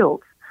open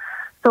fields.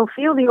 So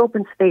feel the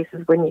open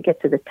spaces when you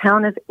get to the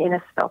town of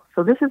Innisfil.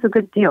 So this is a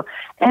good deal.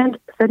 And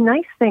the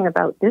nice thing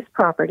about this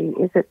property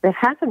is that it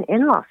has an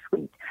in-law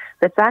suite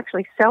that's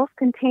actually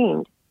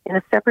self-contained in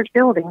a separate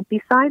building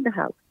beside the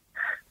house.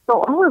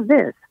 So all of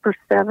this for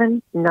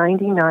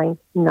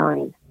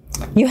 $799,900.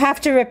 You have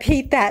to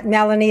repeat that,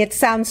 Melanie. It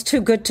sounds too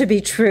good to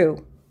be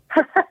true.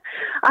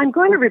 I'm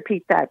going to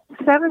repeat that.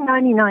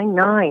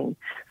 $799,900.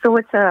 So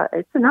it's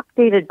an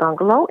updated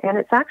bungalow, and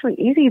it's actually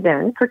easy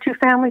then for 2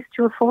 families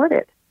to afford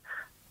it.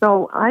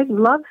 So I'd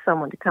love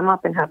someone to come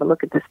up and have a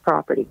look at this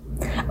property.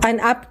 An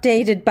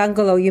updated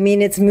bungalow, you mean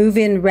it's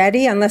move-in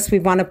ready unless we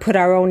want to put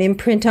our own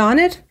imprint on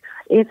it?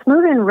 It's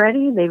move-in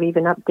ready. They've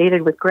even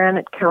updated with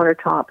granite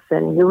countertops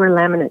and newer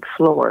laminate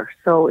floor.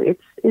 So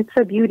it's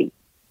a beauty.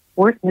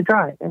 Worth the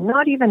drive, and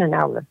not even an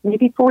hour,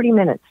 maybe 40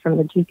 minutes from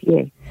the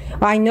GTA.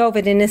 I know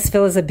that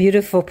Innisfil is a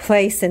beautiful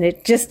place, and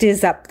it just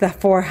is up the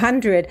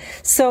 400.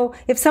 So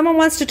if someone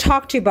wants to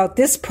talk to you about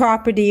this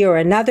property or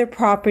another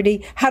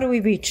property, how do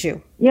we reach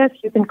you? Yes,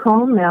 you can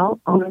call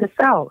Mel on the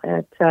cell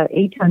at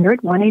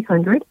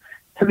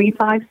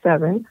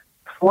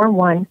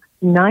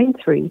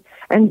 800-1-800-357-4193.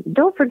 And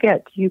don't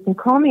forget, you can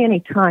call me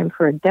anytime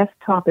for a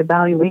desktop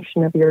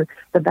evaluation of the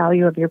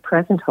value of your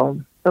present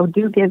home. So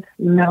do give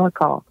Mel a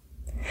call.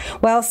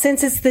 Well,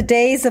 since it's the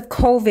days of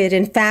COVID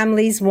and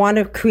families want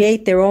to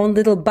create their own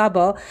little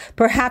bubble,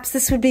 perhaps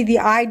this would be the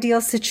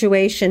ideal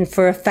situation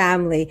for a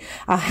family.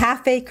 A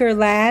half-acre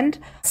land,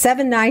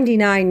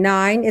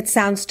 $799,900. It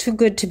sounds too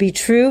good to be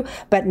true,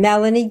 but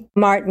Melanie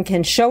Martin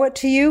can show it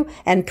to you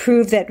and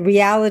prove that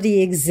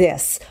reality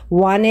exists.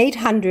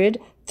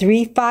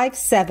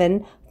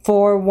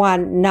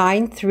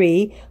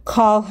 1-800-357-4193.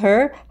 Call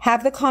her,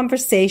 have the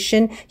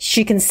conversation.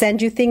 She can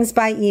send you things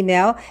by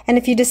email. And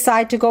if you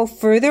decide to go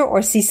further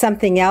or see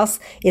something else,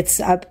 it's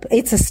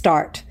a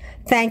start.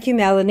 Thank you,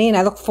 Melanie, and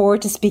I look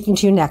forward to speaking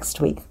to you next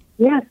week.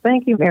 Yes,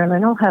 thank you,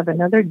 Marilyn. I'll have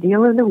another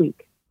deal of the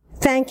week.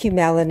 Thank you,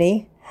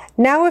 Melanie.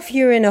 Now, if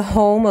you're in a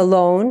home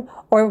alone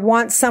or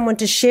want someone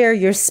to share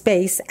your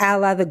space, a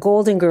la the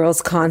Golden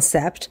Girls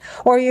concept,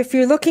 or if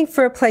you're looking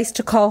for a place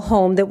to call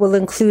home that will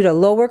include a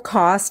lower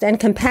cost and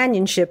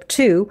companionship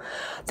too,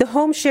 the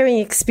home sharing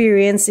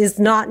experience is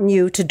not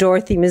new to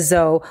Dorothy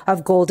Mazeau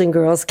of Golden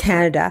Girls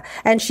Canada,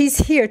 and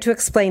she's here to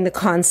explain the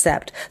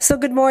concept. So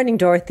good morning,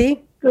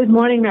 Dorothy. Good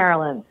morning,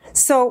 Marilyn.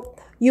 So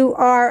you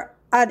are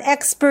an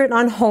expert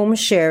on home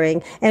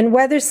sharing, and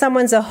whether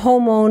someone's a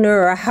homeowner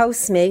or a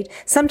housemate,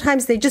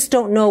 sometimes they just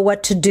don't know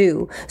what to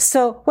do.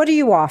 So what are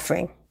you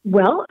offering?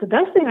 Well, the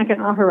best thing I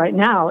can offer right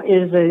now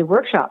is the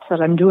workshops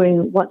that I'm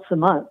doing once a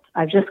month.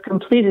 I've just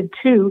completed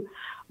 2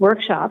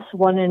 workshops,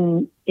 one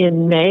in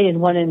May and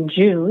one in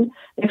June.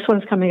 The next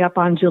one's coming up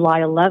on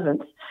July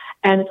 11th.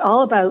 And it's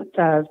all about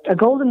a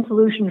golden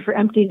solution for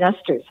empty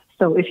nesters.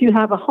 So if you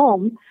have a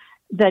home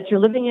that you're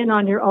living in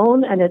on your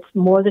own and it's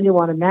more than you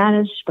want to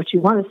manage, but you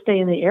want to stay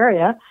in the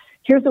area,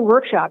 here's a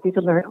workshop. You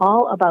can learn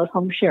all about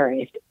home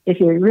sharing.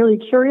 If you're really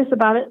curious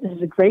about it, this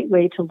is a great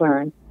way to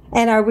learn.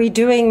 And are we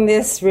doing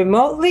this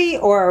remotely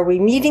or are we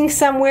meeting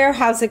somewhere?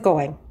 How's it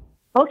going?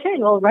 Okay,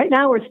 well, right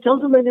now we're still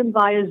doing them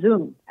via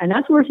Zoom, and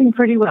that's working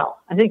pretty well.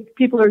 I think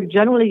people are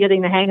generally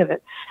getting the hang of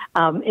it.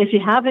 If you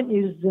haven't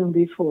used Zoom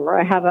before,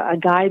 I have a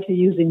guide to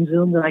using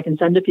Zoom that I can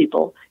send to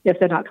people if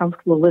they're not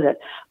comfortable with it.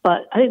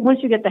 But I think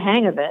once you get the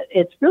hang of it,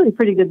 it's really a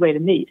pretty good way to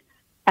meet.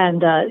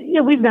 And,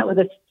 we've met with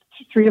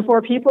 3 or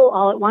 4 people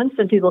all at once,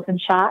 and people can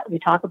chat. We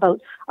talk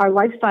about our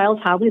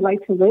lifestyles, how we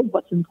like to live,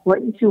 what's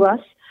important to us,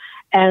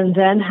 and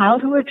then how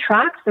to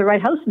attract the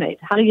right housemate.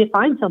 How do you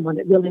find someone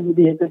that really would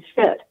be a good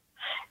fit?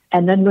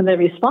 And then when they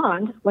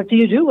respond, what do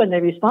you do when they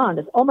respond?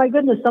 It's, oh my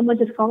goodness, someone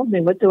just called me.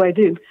 What do I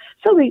do?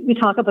 So we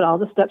talk about all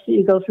the steps that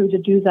you go through to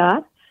do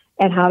that,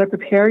 and how to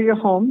prepare your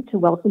home to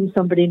welcome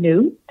somebody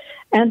new,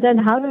 and then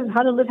how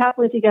to live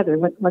happily together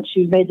once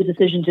you've made the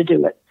decision to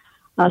do it.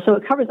 So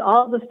it covers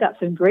all the steps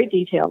in great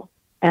detail.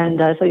 And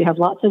so you have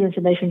lots of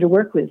information to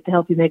work with to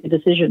help you make a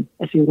decision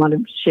if you want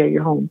to share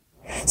your home.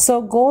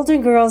 So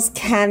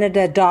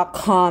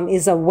GoldenGirlsCanada.com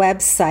is a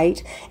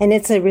website, and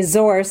it's a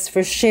resource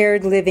for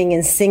shared living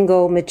in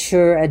single,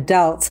 mature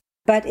adults.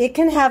 But it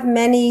can have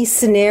many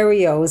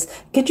scenarios.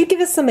 Could you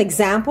give us some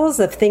examples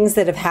of things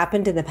that have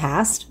happened in the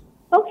past?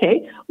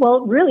 Okay.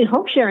 Well, really,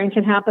 home sharing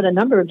can happen a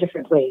number of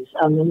different ways.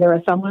 And there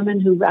are some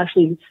women who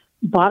actually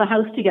bought a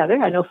house together.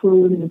 I know 4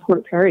 women in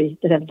Port Perry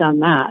that have done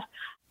that.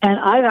 And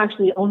I've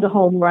actually owned a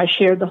home where I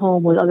shared the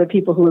home with other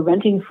people who were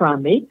renting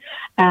from me.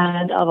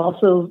 And I've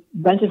also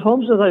rented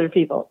homes with other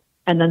people.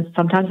 And then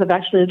sometimes I've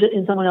actually lived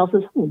in someone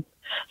else's home.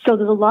 So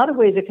there's a lot of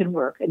ways it can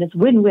work. And it's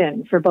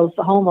win-win for both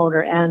the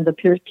homeowner and the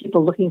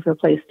people looking for a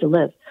place to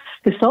live.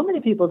 Because so many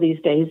people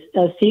these days,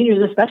 seniors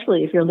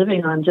especially, if you're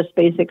living on just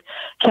basic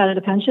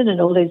Canada pension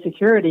and old age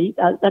security,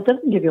 that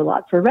doesn't give you a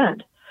lot for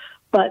rent.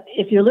 But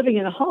if you're living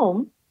in a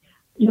home,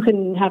 you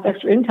can have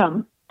extra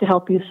income to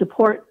help you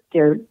support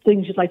their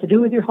things you'd like to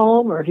do with your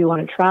home, or if you want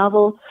to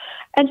travel,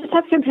 and just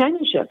have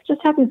companionship. Just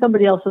having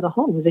somebody else in the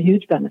home is a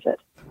huge benefit.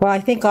 Well,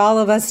 I think all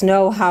of us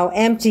know how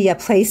empty a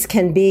place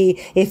can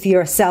be if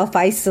you're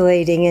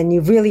self-isolating, and you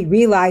really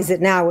realize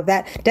it now.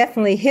 That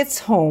definitely hits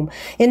home.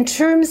 In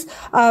terms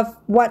of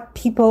what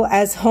people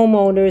as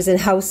homeowners and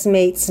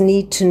housemates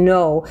need to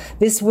know,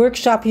 this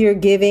workshop you're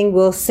giving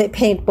will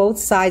paint both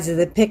sides of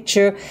the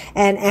picture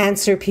and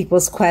answer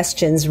people's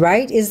questions,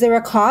 right? Is there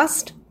a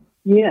cost?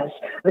 Yes.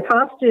 The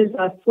cost is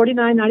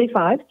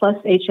 $49.95 plus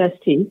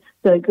HST.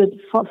 The good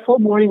full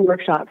morning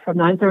workshop from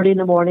 9:30 in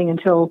the morning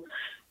until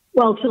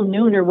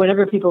noon, or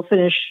whenever people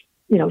finish,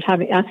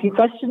 asking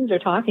questions or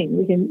talking.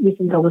 We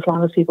can go as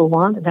long as people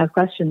want and have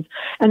questions.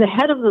 And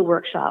ahead of the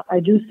workshop, I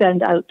do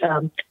send out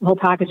a whole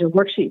package of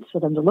worksheets for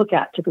them to look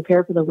at to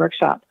prepare for the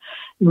workshop.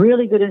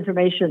 Really good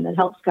information that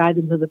helps guide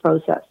them through the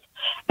process.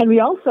 And we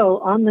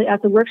also,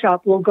 at the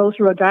workshop, will go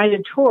through a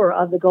guided tour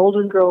of the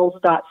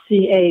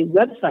goldengirls.ca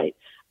website.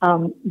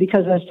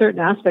 Because there are certain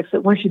aspects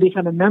that once you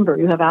become a member,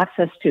 you have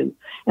access to.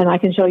 And I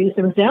can show you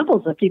some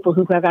examples of people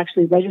who have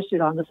actually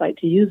registered on the site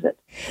to use it.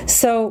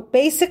 So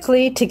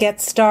basically, to get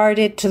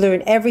started, to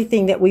learn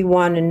everything that we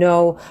want to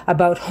know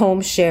about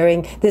home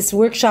sharing, this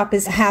workshop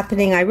is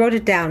happening, I wrote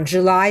it down,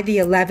 July the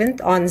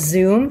 11th on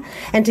Zoom.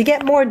 And to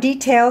get more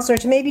details, or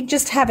to maybe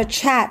just have a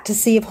chat to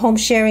see if home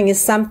sharing is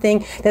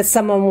something that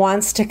someone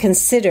wants to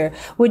consider,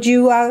 would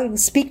you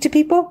speak to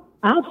people?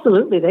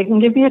 Absolutely. They can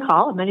give me a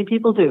call. Many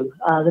people do.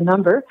 The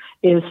number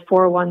is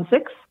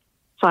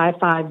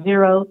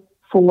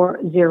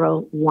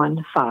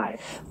 416-550-4015.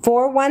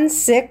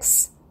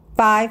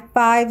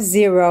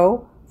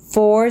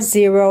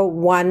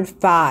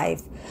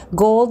 416-550-4015.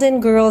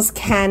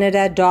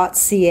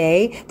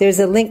 GoldenGirlsCanada.ca. There's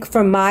a link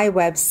from my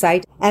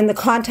website, and the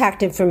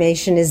contact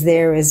information is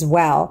there as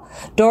well.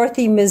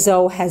 Dorothy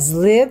Mizeau has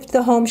lived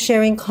the home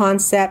sharing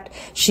concept.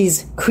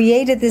 She's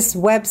created this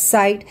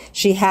website.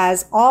 She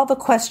has all the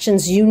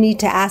questions you need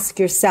to ask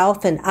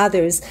yourself and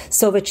others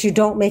so that you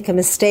don't make a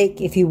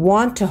mistake if you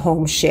want to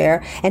home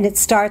share. And it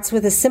starts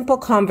with a simple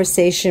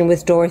conversation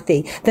with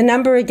Dorothy. The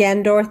number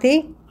again,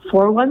 Dorothy?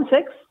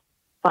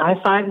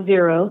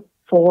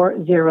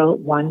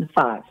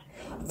 416-550-4015.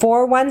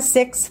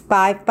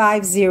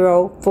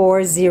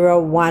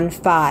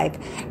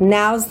 416-550-4015.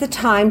 Now's the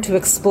time to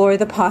explore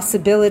the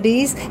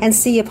possibilities and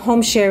see if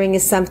home sharing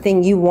is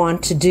something you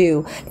want to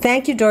do.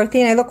 Thank you, Dorothy,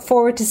 and I look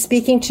forward to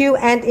speaking to you,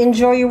 and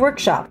enjoy your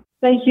workshop.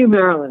 Thank you,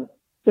 Marilyn.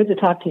 Good to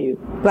talk to you.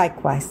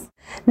 Likewise.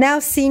 Now,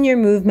 Senior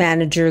Move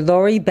Manager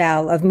Lori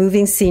Bell of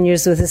Moving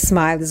Seniors with a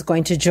Smile is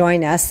going to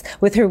join us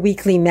with her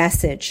weekly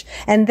message.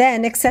 And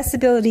then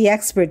accessibility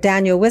expert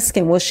Daniel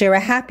Wiskin will share a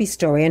happy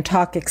story and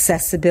talk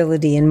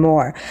accessibility and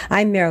more.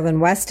 I'm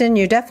Marilyn Weston.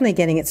 You're definitely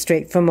getting it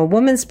straight from a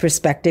woman's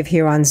perspective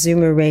here on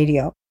Zoomer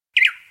Radio.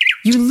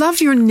 You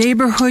love your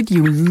neighborhood,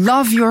 you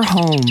love your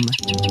home.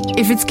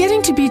 If it's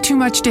getting to be too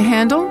much to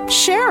handle,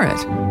 share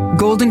it.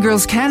 Golden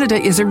Girls Canada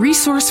is a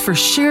resource for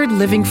shared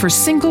living for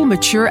single,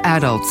 mature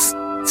adults.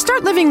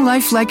 Start living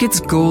life like it's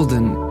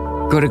golden.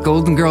 Go to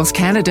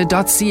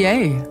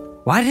goldengirlscanada.ca.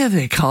 Why do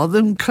they call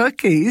them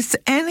cookies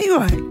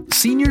anyway?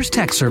 Seniors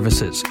Tech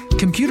Services.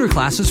 Computer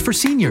classes for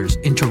seniors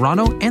in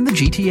Toronto and the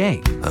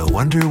GTA. I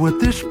wonder what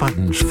this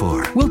button's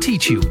for. We'll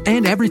teach you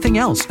and everything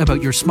else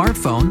about your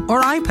smartphone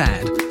or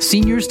iPad.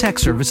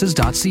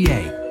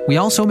 SeniorsTechServices.ca. We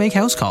also make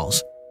house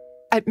calls.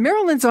 At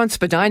Maryland's on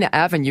Spadina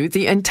Avenue,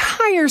 the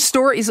entire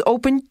store is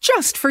open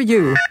just for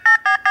you.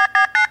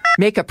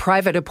 Make a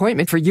private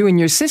appointment for you and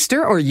your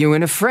sister or you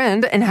and a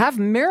friend and have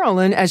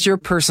Marilyn as your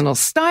personal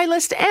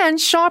stylist and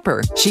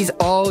shopper. She's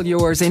all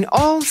yours in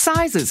all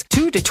sizes,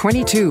 2 to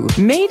 22.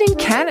 Made in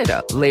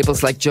Canada.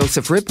 Labels like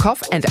Joseph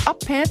Ribkoff and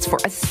up pants for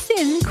a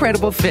thin,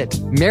 credible fit.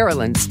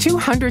 Marilyn's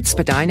 200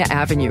 Spadina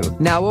Avenue.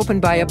 Now open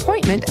by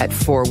appointment at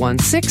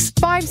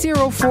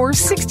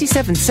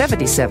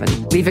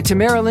 416-504-6777. Leave it to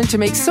Marilyn to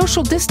make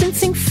social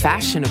distancing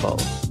fashionable.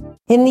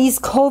 In these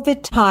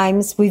COVID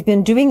times, we've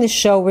been doing the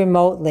show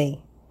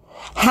remotely.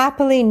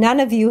 Happily, none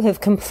of you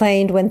have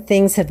complained when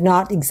things have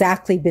not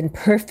exactly been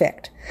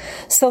perfect.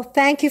 So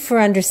thank you for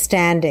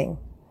understanding.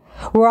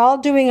 We're all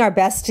doing our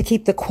best to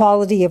keep the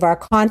quality of our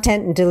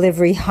content and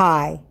delivery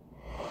high.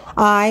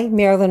 I,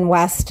 Marilyn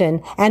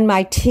Weston, and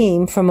my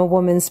team from A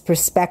Woman's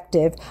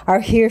Perspective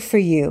are here for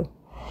you.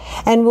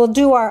 And we'll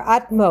do our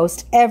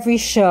utmost every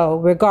show,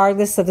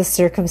 regardless of the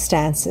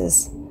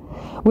circumstances.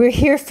 We're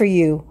here for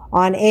you,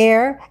 on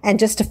air and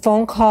just a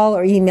phone call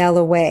or email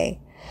away.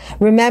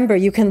 Remember,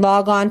 you can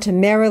log on to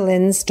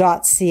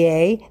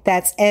marilyns.ca,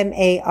 that's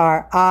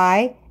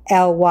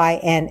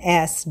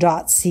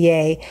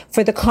MARILYNS.ca,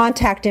 for the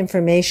contact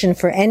information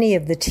for any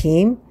of the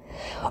team.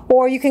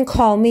 Or you can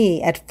call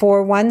me at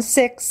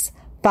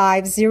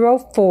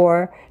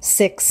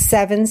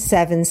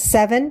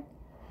 416-504-6777,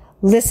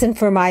 listen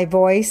for my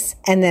voice,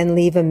 and then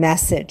leave a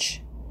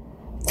message.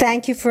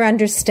 Thank you for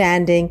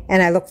understanding,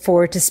 and I look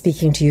forward to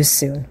speaking to you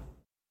soon.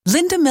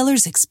 Linda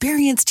Miller's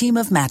experienced team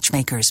of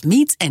matchmakers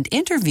meets and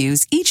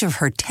interviews each of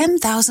her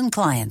 10,000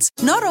 clients.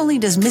 Not only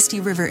does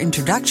Misty River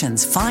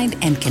Introductions find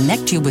and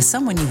connect you with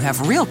someone you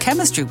have real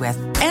chemistry with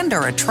and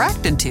are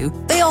attracted to,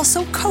 they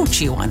also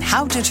coach you on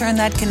how to turn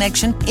that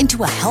connection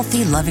into a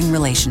healthy, loving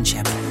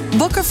relationship.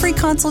 Book a free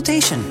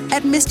consultation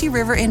at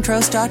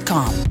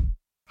MistyRiverIntros.com.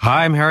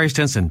 Hi, I'm Harry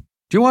Stinson.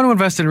 Do you want to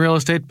invest in real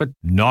estate but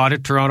not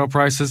at Toronto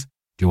prices?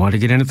 Do you want to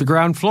get in at the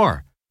ground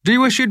floor? Do you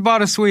wish you'd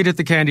bought a suite at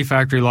the Candy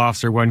Factory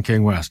Lofts or One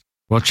King West?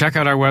 Well, check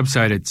out our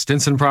website at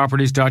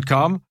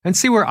stinsonproperties.com and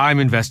see where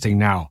I'm investing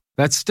now.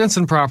 That's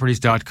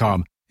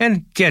stinsonproperties.com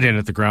and get in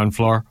at the ground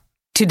floor.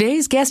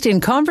 Today's guest in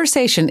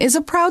conversation is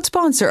a proud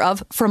sponsor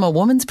of From a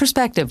Woman's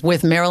Perspective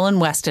with Marilyn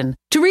Weston.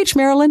 To reach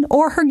Marilyn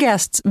or her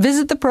guests,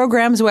 visit the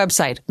program's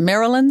website,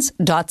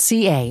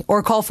 marilyns.ca,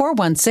 or call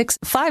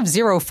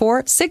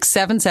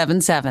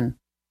 416-504-6777.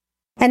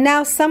 And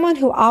now someone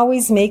who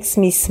always makes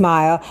me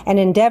smile and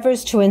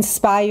endeavors to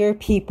inspire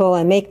people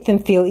and make them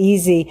feel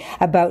easy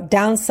about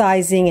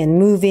downsizing and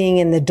moving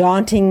and the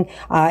daunting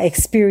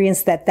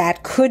experience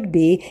that could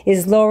be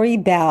is Lori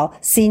Bell,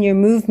 Senior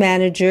Move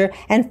Manager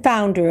and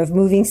founder of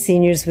Moving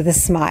Seniors with a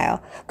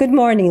Smile. Good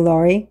morning,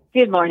 Lori.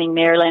 Good morning,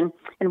 Marilyn.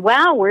 And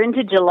wow, we're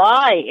into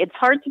July. It's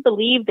hard to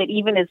believe that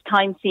even as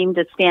time seemed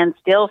to stand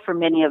still for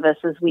many of us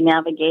as we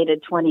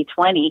navigated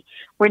 2020,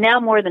 we're now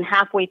more than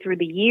halfway through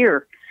the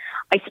year.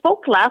 I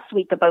spoke last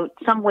week about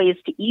some ways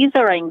to ease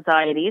our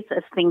anxieties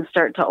as things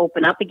start to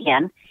open up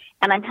again,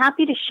 and I'm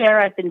happy to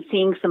share I've been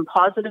seeing some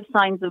positive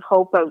signs of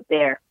hope out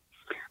there.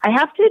 I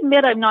have to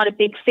admit I'm not a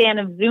big fan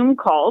of Zoom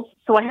calls,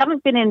 so I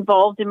haven't been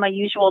involved in my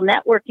usual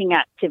networking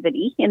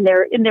activity in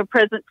their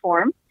present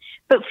form,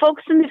 but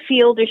folks in the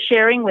field are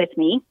sharing with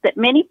me that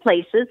many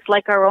places,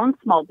 like our own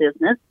small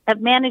business,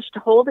 have managed to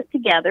hold it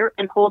together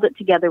and hold it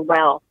together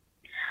well.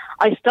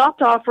 I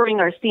stopped offering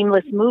our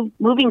seamless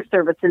moving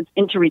services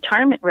into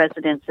retirement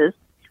residences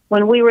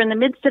when we were in the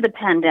midst of the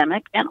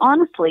pandemic, and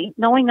honestly,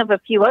 knowing of a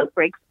few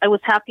outbreaks, I was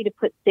happy to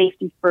put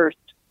safety first.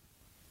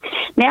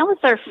 Now, as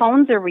our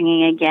phones are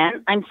ringing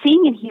again, I'm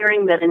seeing and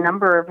hearing that a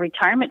number of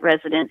retirement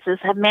residences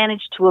have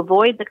managed to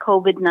avoid the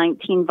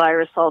COVID-19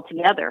 virus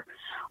altogether,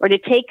 or to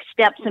take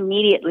steps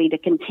immediately to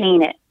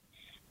contain it.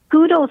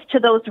 Kudos to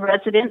those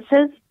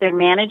residences, their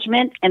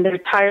management, and their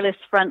tireless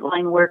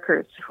frontline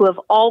workers who have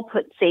all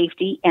put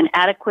safety and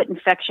adequate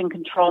infection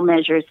control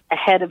measures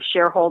ahead of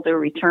shareholder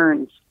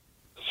returns.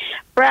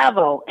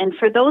 Bravo. And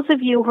for those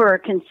of you who are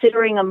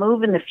considering a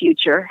move in the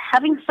future,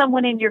 having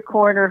someone in your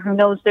corner who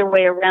knows their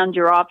way around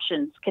your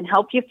options can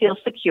help you feel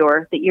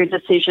secure that your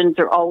decisions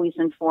are always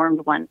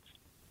informed ones.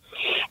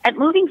 At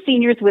Moving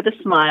Seniors with a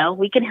Smile,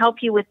 we can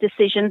help you with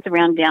decisions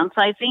around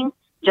downsizing,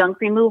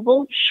 junk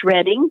removal,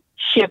 shredding,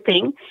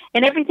 shipping,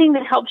 and everything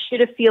that helps you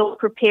to feel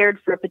prepared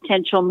for a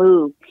potential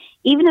move,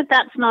 even if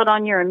that's not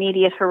on your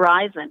immediate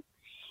horizon.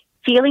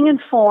 Feeling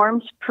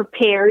informed,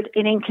 prepared,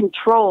 and in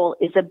control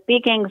is a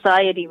big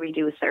anxiety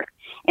reducer,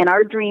 and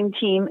our dream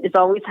team is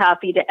always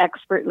happy to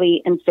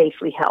expertly and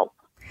safely help.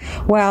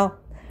 Well,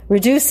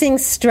 reducing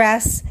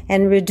stress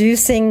and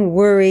reducing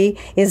worry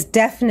is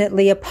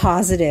definitely a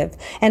positive.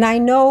 And I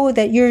know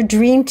that your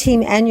dream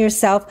team and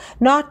yourself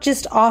not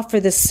just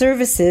offer the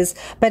services,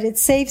 but it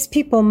saves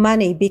people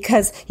money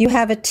because you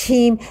have a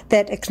team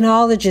that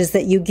acknowledges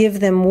that you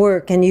give them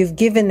work and you've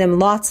given them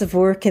lots of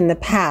work in the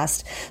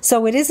past.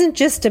 So it isn't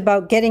just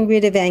about getting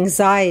rid of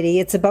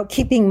anxiety, it's about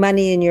keeping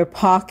money in your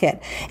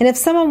pocket. And if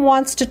someone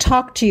wants to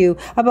talk to you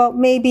about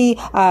maybe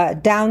a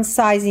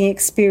downsizing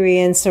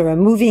experience or a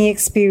moving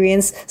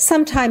experience,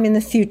 sometime in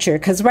the future,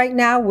 because right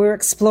now we're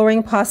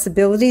exploring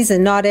possibilities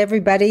and not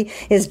everybody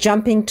is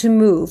jumping to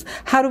move.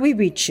 How do we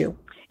reach you?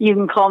 You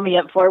can call me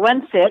at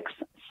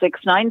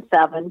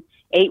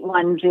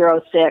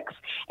 416-697-8106.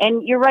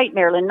 And you're right,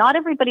 Marilyn, not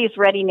everybody is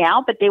ready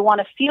now, but they want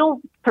to feel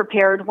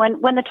prepared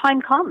when the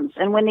time comes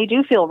and when they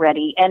do feel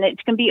ready. And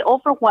it can be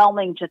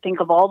overwhelming to think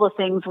of all the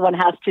things one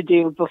has to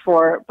do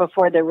before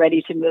they're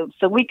ready to move.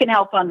 So we can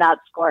help on that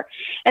score.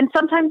 And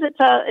sometimes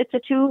it's a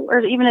 2 or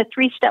even a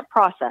 3-step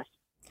process.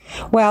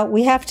 Well,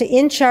 we have to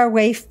inch our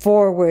way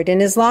forward,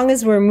 and as long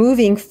as we're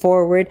moving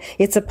forward,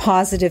 it's a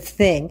positive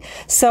thing.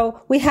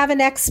 So we have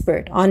an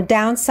expert on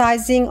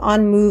downsizing,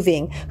 on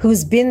moving,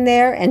 who's been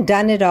there and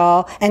done it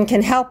all and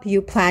can help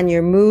you plan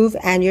your move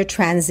and your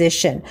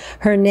transition.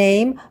 Her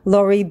name,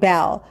 Lori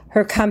Bell.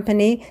 Her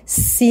company,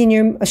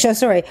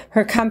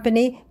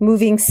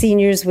 Moving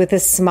Seniors with a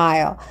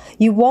Smile.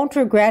 You won't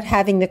regret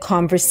having the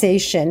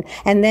conversation,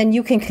 and then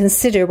you can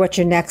consider what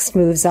your next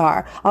moves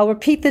are. I'll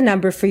repeat the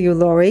number for you,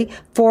 Lori,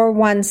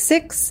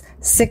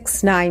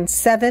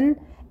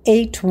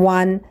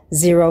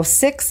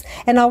 416-697-8106.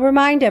 And I'll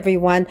remind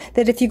everyone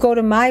that if you go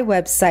to my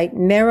website,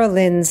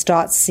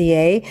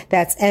 marilyns.ca,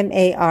 that's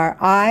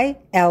MARILYNS.ca,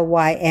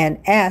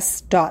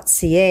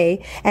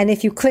 and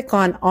if you click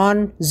on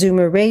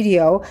Zoomer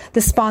Radio,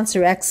 the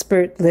sponsor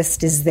expert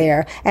list is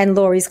there, and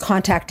Lori's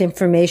contact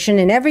information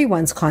and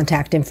everyone's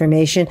contact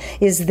information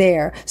is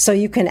there. So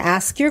you can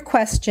ask your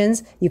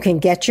questions, you can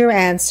get your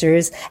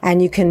answers,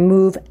 and you can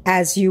move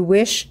as you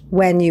wish,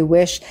 when you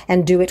wish,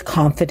 and do it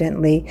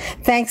confidently.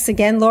 Thanks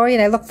again, Lori,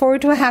 and I look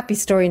forward to a happy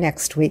story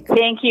next week.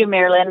 Thank you,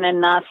 Marilyn,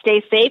 and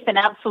stay safe, and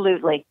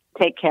absolutely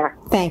take care.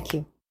 Thank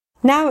you.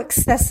 Now,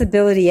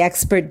 accessibility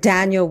expert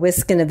Daniel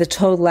Wiskin of the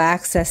Total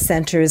Access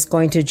Center is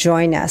going to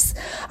join us.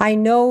 I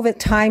know that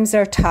times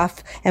are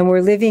tough and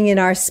we're living in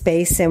our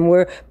space and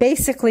we're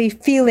basically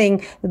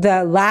feeling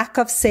the lack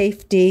of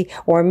safety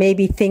or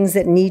maybe things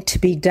that need to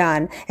be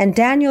done. And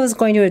Daniel is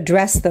going to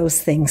address those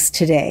things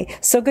today.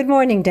 So good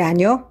morning,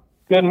 Daniel.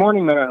 Good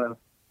morning, Marilyn.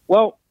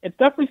 Well, it's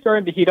definitely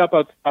starting to heat up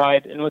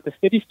outside, and with the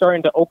city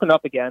starting to open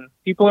up again,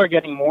 people are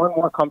getting more and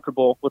more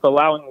comfortable with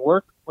allowing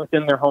work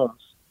within their homes.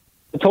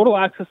 The Total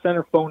Access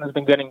Center phone has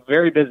been getting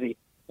very busy,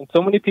 and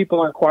so many people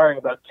are inquiring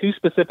about 2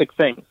 specific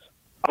things.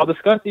 I'll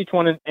discuss each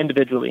one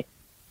individually.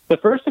 The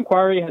first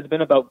inquiry has been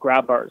about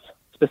grab bars,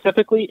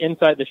 specifically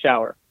inside the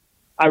shower.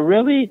 I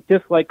really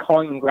dislike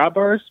calling them grab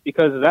bars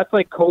because that's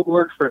like code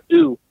word for,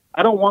 ooh,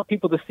 I don't want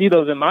people to see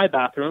those in my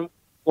bathroom,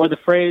 or the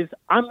phrase,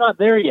 I'm not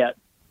there yet.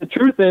 The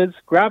truth is,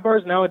 grab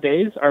bars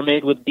nowadays are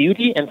made with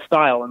beauty and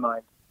style in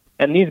mind.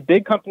 And these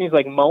big companies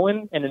like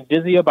Moen and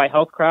Invisia by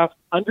Healthcraft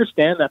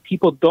understand that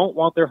people don't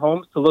want their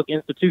homes to look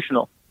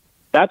institutional.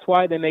 That's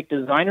why they make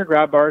designer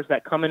grab bars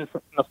that come in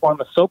the form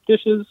of soap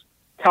dishes,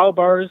 towel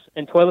bars,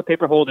 and toilet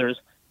paper holders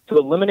to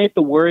eliminate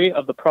the worry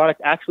of the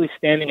product actually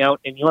standing out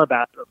in your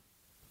bathroom.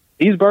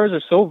 These bars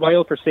are so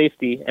vital for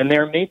safety, and they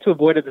are made to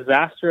avoid a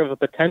disaster of a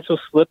potential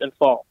slip and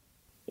fall.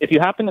 If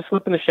you happen to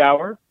slip in the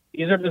shower,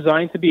 these are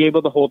designed to be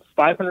able to hold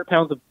 500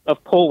 pounds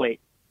of pull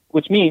weight,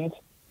 which means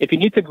if you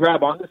need to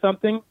grab onto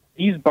something,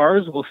 these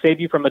bars will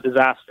save you from a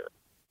disaster.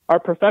 Our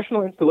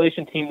professional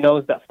installation team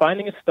knows that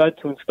finding a stud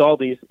to install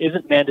these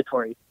isn't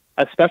mandatory,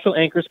 as special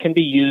anchors can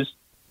be used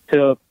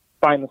to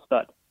find the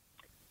stud.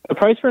 The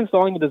price for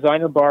installing a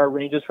designer bar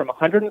ranges from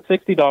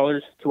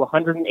 $160 to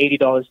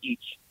 $180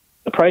 each.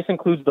 The price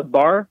includes the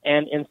bar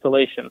and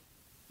installation.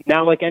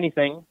 Now, like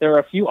anything, there are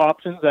a few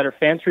options that are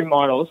fancy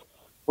models,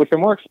 which are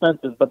more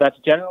expensive, but that's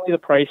generally the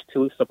price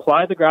to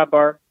supply the grab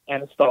bar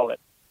and install it.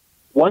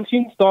 Once you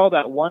install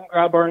that one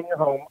grab bar in your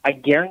home, I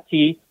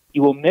guarantee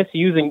you will miss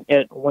using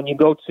it when you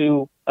go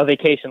to a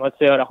vacation, let's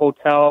say at a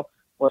hotel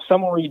or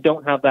somewhere where you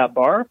don't have that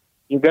bar.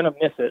 You're going to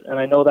miss it, and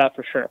I know that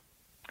for sure.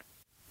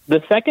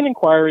 The second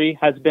inquiry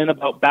has been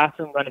about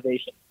bathroom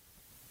renovation,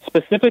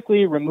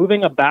 specifically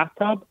removing a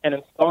bathtub and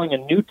installing a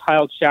new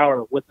tiled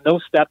shower with no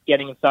step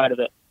getting inside of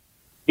it.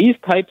 These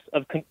types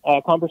of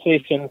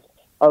conversations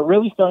are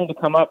really starting to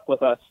come up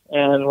with us,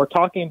 and we're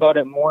talking about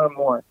it more and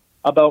more,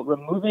 about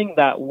removing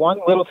that one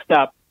little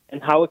step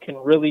and how it can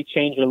really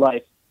change your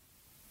life.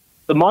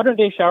 The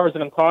modern-day showers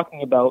that I'm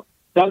talking about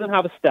doesn't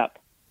have a step,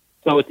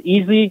 so it's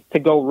easy to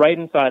go right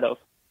inside of.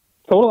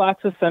 Total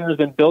Access Center has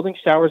been building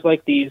showers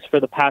like these for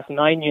the past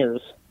 9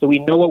 years, so we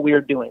know what we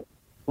are doing.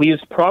 We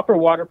use proper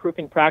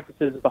waterproofing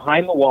practices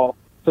behind the wall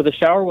so the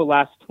shower will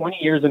last 20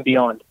 years and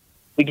beyond.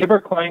 We give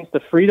our clients the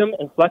freedom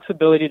and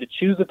flexibility to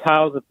choose the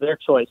tiles of their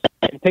choice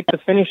and pick the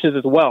finishes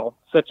as well,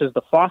 such as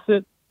the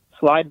faucet,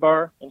 slide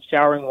bar, and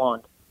showering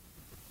wand.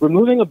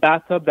 Removing a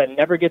bathtub that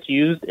never gets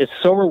used is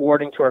so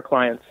rewarding to our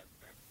clients.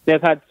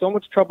 They've had so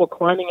much trouble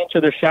climbing into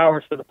their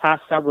showers for the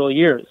past several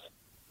years.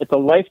 It's a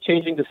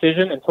life-changing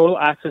decision, and Total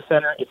Access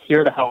Center is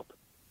here to help.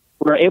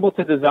 We're able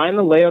to design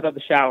the layout of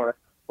the shower,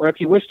 or if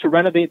you wish to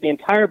renovate the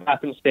entire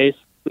bathroom space,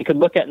 we could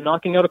look at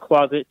knocking out a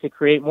closet to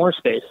create more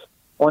space,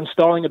 or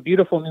installing a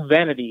beautiful new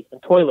vanity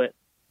and toilet.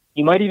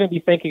 You might even be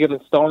thinking of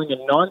installing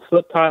a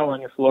non-slip tile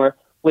on your floor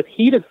with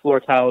heated floor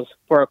tiles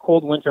for our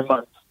cold winter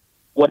months.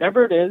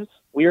 Whatever it is,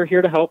 We are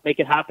here to help make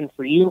it happen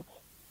for you.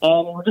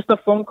 And we're just a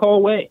phone call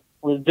away.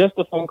 We're just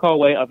a phone call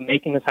away of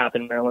making this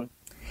happen, Marilyn.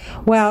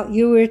 Well,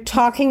 you were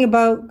talking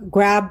about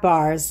grab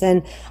bars,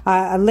 and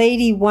a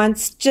lady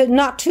once,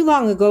 not too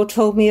long ago,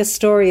 told me a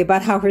story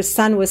about how her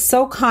son was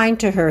so kind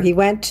to her. He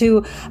went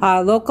to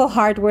a local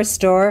hardware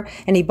store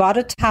and he bought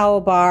a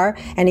towel bar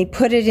and he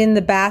put it in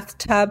the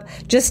bathtub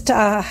just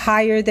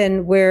higher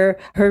than where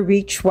her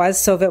reach was,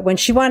 so that when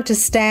she wanted to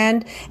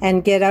stand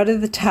and get out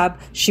of the tub,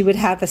 she would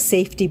have a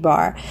safety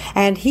bar.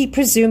 And he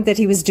presumed that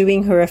he was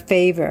doing her a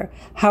favor.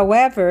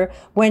 However,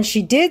 when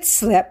she did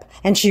slip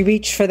and she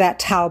reached for that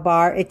towel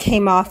bar, it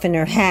came off in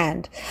her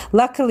hand.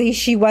 Luckily,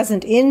 she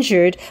wasn't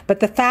injured,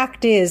 but the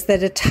fact is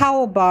that a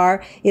towel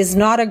bar is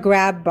not a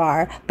grab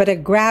bar, but a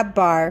grab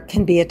bar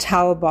can be a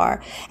towel bar.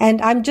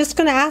 And I'm just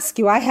going to ask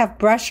you, I have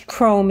brushed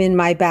chrome in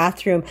my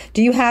bathroom.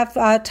 Do you have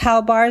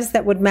towel bars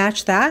that would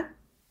match that?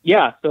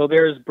 Yeah, so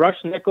there's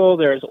brushed nickel,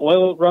 there's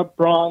oil rub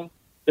bronze,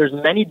 there's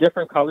many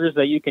different colors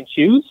that you can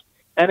choose.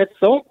 And it's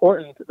so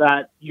important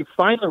that you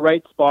find the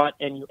right spot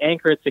and you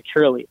anchor it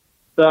securely.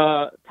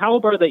 The towel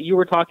bar that you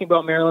were talking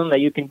about, Marilyn, that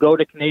you can go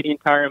to Canadian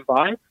Tire and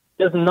buy,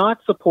 does not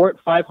support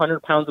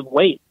 500 pounds of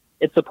weight.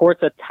 It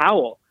supports a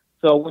towel.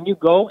 So when you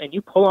go and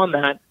you pull on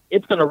that,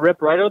 it's going to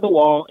rip right out of the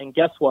wall, and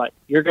guess what?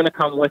 You're going to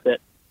come with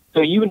it.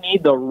 So you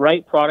need the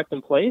right product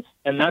in place,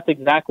 and that's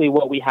exactly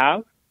what we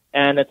have.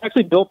 And it's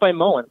actually built by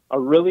Moen, a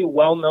really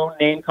well-known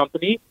name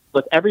company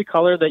with every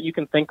color that you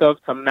can think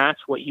of to match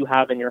what you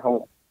have in your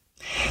home.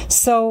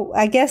 So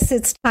I guess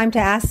it's time to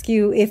ask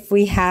you if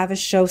we have a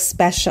show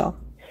special.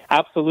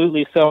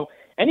 Absolutely. So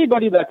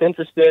anybody that's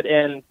interested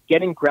in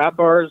getting grab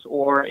bars,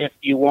 or if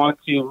you want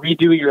to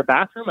redo your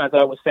bathroom, as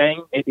I was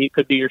saying, maybe it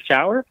could be your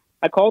shower,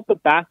 I call it the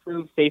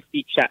bathroom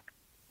safety check.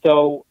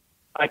 So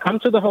I come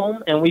to the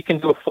home and we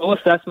can do a full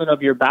assessment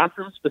of your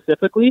bathroom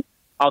specifically.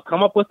 I'll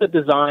come up with a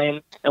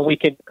design and we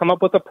can come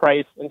up with a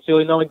price, and so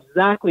you know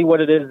exactly what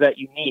it is that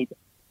you need.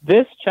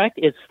 This check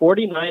is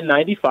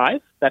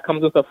 $49.95. That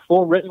comes with a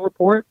full written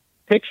report,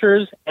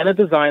 pictures, and a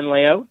design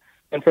layout.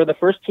 And for the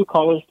first two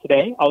callers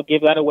today, I'll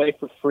give that away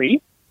for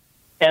free.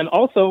 And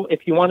also,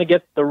 if you want to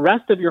get the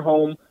rest of your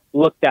home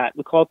looked at,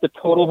 we call it the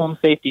total home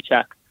safety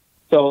check.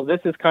 So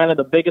this is kind of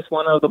the biggest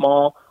one of them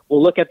all.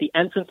 We'll look at the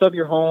entrance of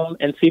your home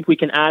and see if we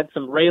can add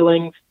some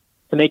railings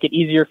to make it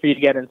easier for you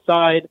to get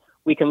inside.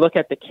 We can look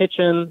at the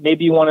kitchen.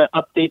 Maybe you want to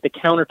update the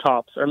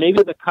countertops, or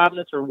maybe the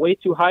cabinets are way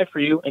too high for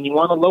you and you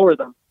want to lower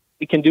them.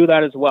 We can do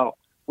that as well.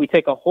 We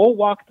take a whole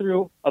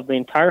walkthrough of the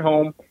entire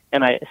home,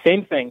 and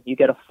same thing. You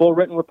get a full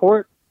written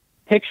report,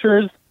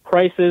 pictures,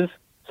 prices,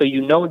 so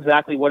you know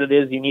exactly what it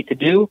is you need to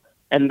do.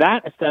 And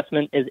that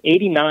assessment is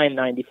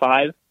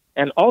 $89.95.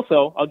 And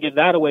also, I'll give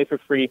that away for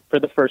free for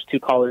the first two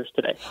callers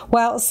today.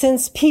 Well,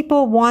 since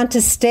people want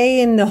to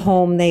stay in the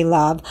home they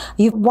love,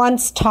 you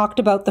once talked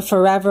about the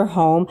forever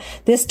home.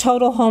 This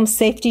total home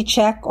safety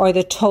check, or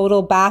the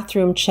total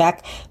bathroom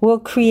check, will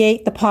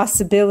create the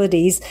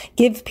possibilities,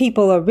 give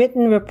people a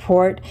written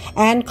report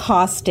and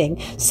costing.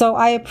 So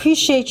I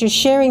appreciate you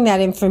sharing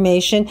that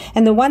information.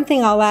 And the one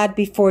thing I'll add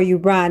before you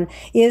run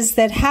is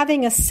that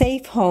having a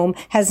safe home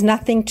has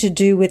nothing to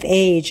do with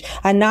age.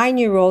 A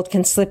 9-year-old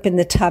can slip in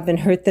the tub and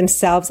hurt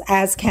themselves,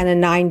 as can a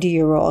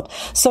 90-year-old.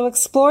 So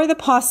explore the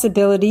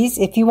possibilities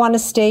if you want to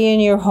stay in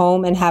your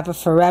home and have a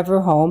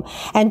forever home.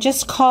 And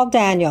just call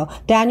Daniel.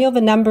 Daniel,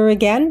 the number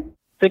again?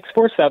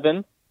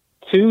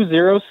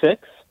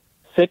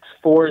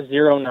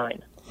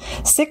 647-206-6409.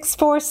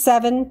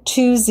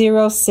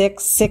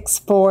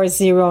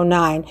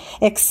 647-206-6409.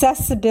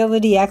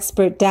 Accessibility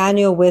expert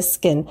Daniel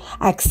Wiskin.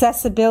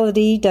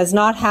 Accessibility does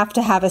not have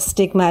to have a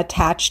stigma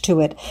attached to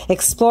it.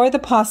 Explore the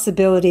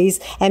possibilities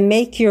and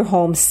make your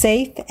home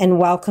safe and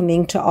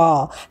welcoming to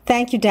all.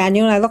 Thank you,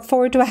 Daniel, and I look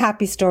forward to a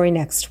happy story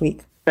next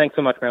week. Thanks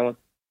so much, Marilyn.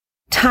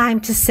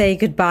 Time to say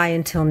goodbye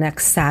until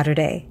next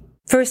Saturday.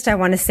 First, I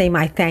want to say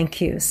my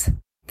thank yous.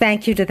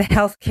 Thank you to the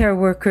healthcare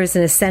workers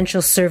and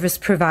essential service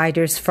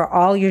providers for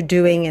all you're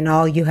doing and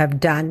all you have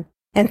done.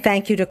 And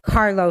thank you to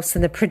Carlos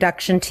and the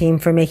production team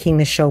for making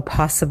the show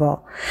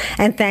possible.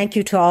 And thank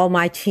you to all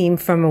my team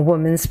from A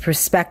Woman's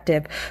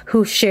Perspective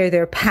who share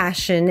their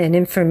passion and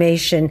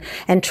information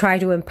and try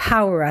to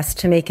empower us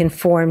to make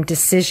informed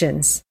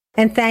decisions.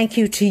 And thank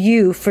you to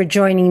you for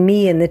joining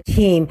me and the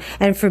team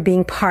and for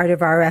being part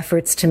of our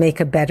efforts to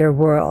make a better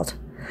world.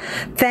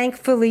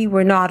 Thankfully,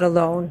 we're not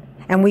alone,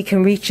 and we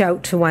can reach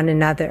out to one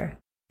another.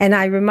 And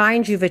I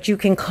remind you that you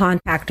can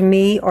contact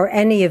me or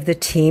any of the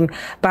team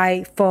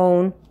by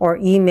phone or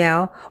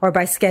email, or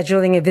by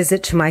scheduling a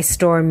visit to my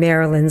store,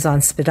 Maryland's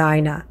on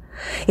Spadina.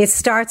 It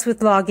starts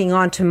with logging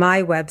on to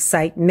my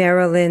website,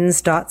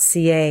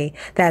 marilyns.ca.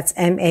 That's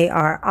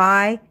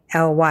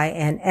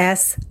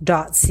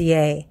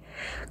MARILYNS.ca.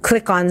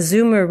 Click on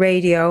Zoomer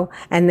Radio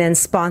and then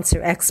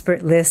Sponsor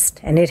Expert List,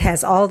 and it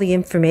has all the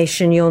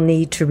information you'll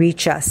need to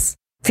reach us.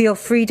 Feel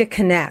free to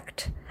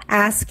connect.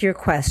 Ask your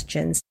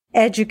questions,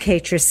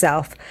 educate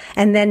yourself,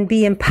 and then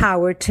be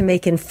empowered to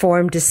make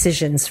informed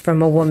decisions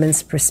from a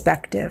woman's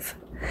perspective.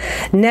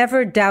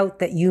 Never doubt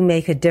that you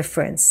make a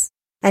difference.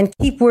 And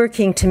keep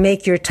working to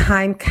make your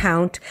time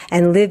count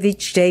and live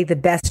each day the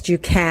best you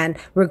can,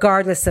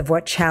 regardless of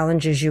what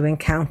challenges you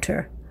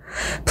encounter.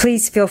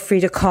 Please feel free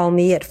to call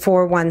me at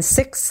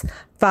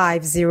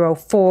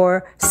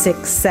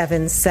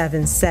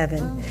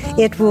 416-504-6777.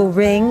 It will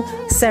ring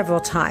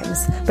several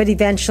times, but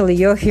eventually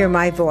you'll hear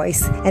my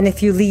voice, and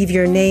if you leave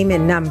your name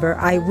and number,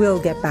 I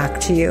will get back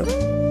to you.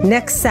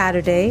 Next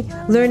Saturday,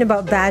 learn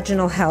about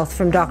vaginal health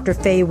from Dr.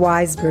 Faye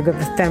Weisberg of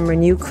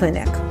Ephemerenew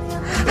Clinic.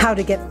 How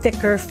to get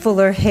thicker,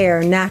 fuller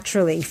hair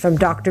naturally from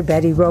Dr.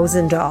 Betty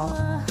Rosendahl.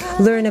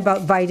 Learn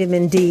about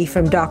vitamin D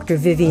from Dr.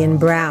 Vivian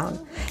Brown.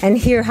 And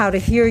hear how to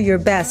hear your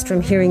best from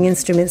hearing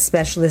instrument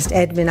specialist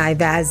Edmund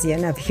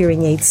Ivazian of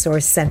Hearing Aid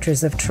Source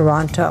Centers of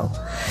Toronto.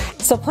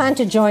 So plan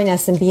to join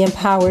us and be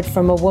empowered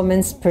from a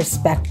woman's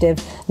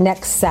perspective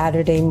next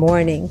Saturday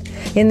morning.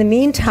 In the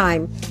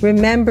meantime,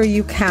 remember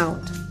you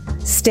count.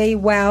 Stay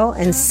well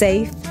and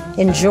safe.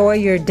 Enjoy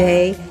your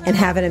day and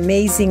have an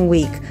amazing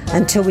week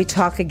until we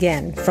talk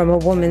again from a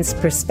woman's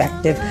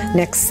perspective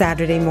next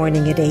Saturday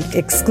morning at 8,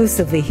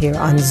 exclusively here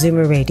on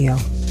Zoomer Radio.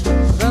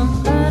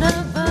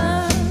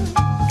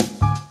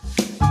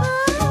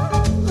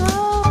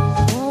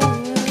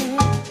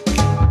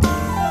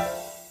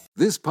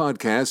 This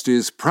podcast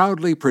is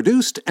proudly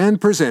produced and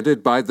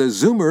presented by the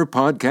Zoomer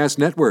Podcast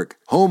Network,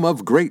 home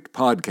of great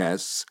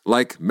podcasts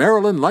like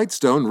Marilyn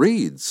Lightstone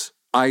Reads,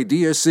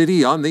 Idea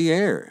City on the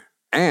Air,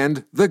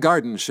 and The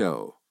Garden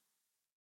Show.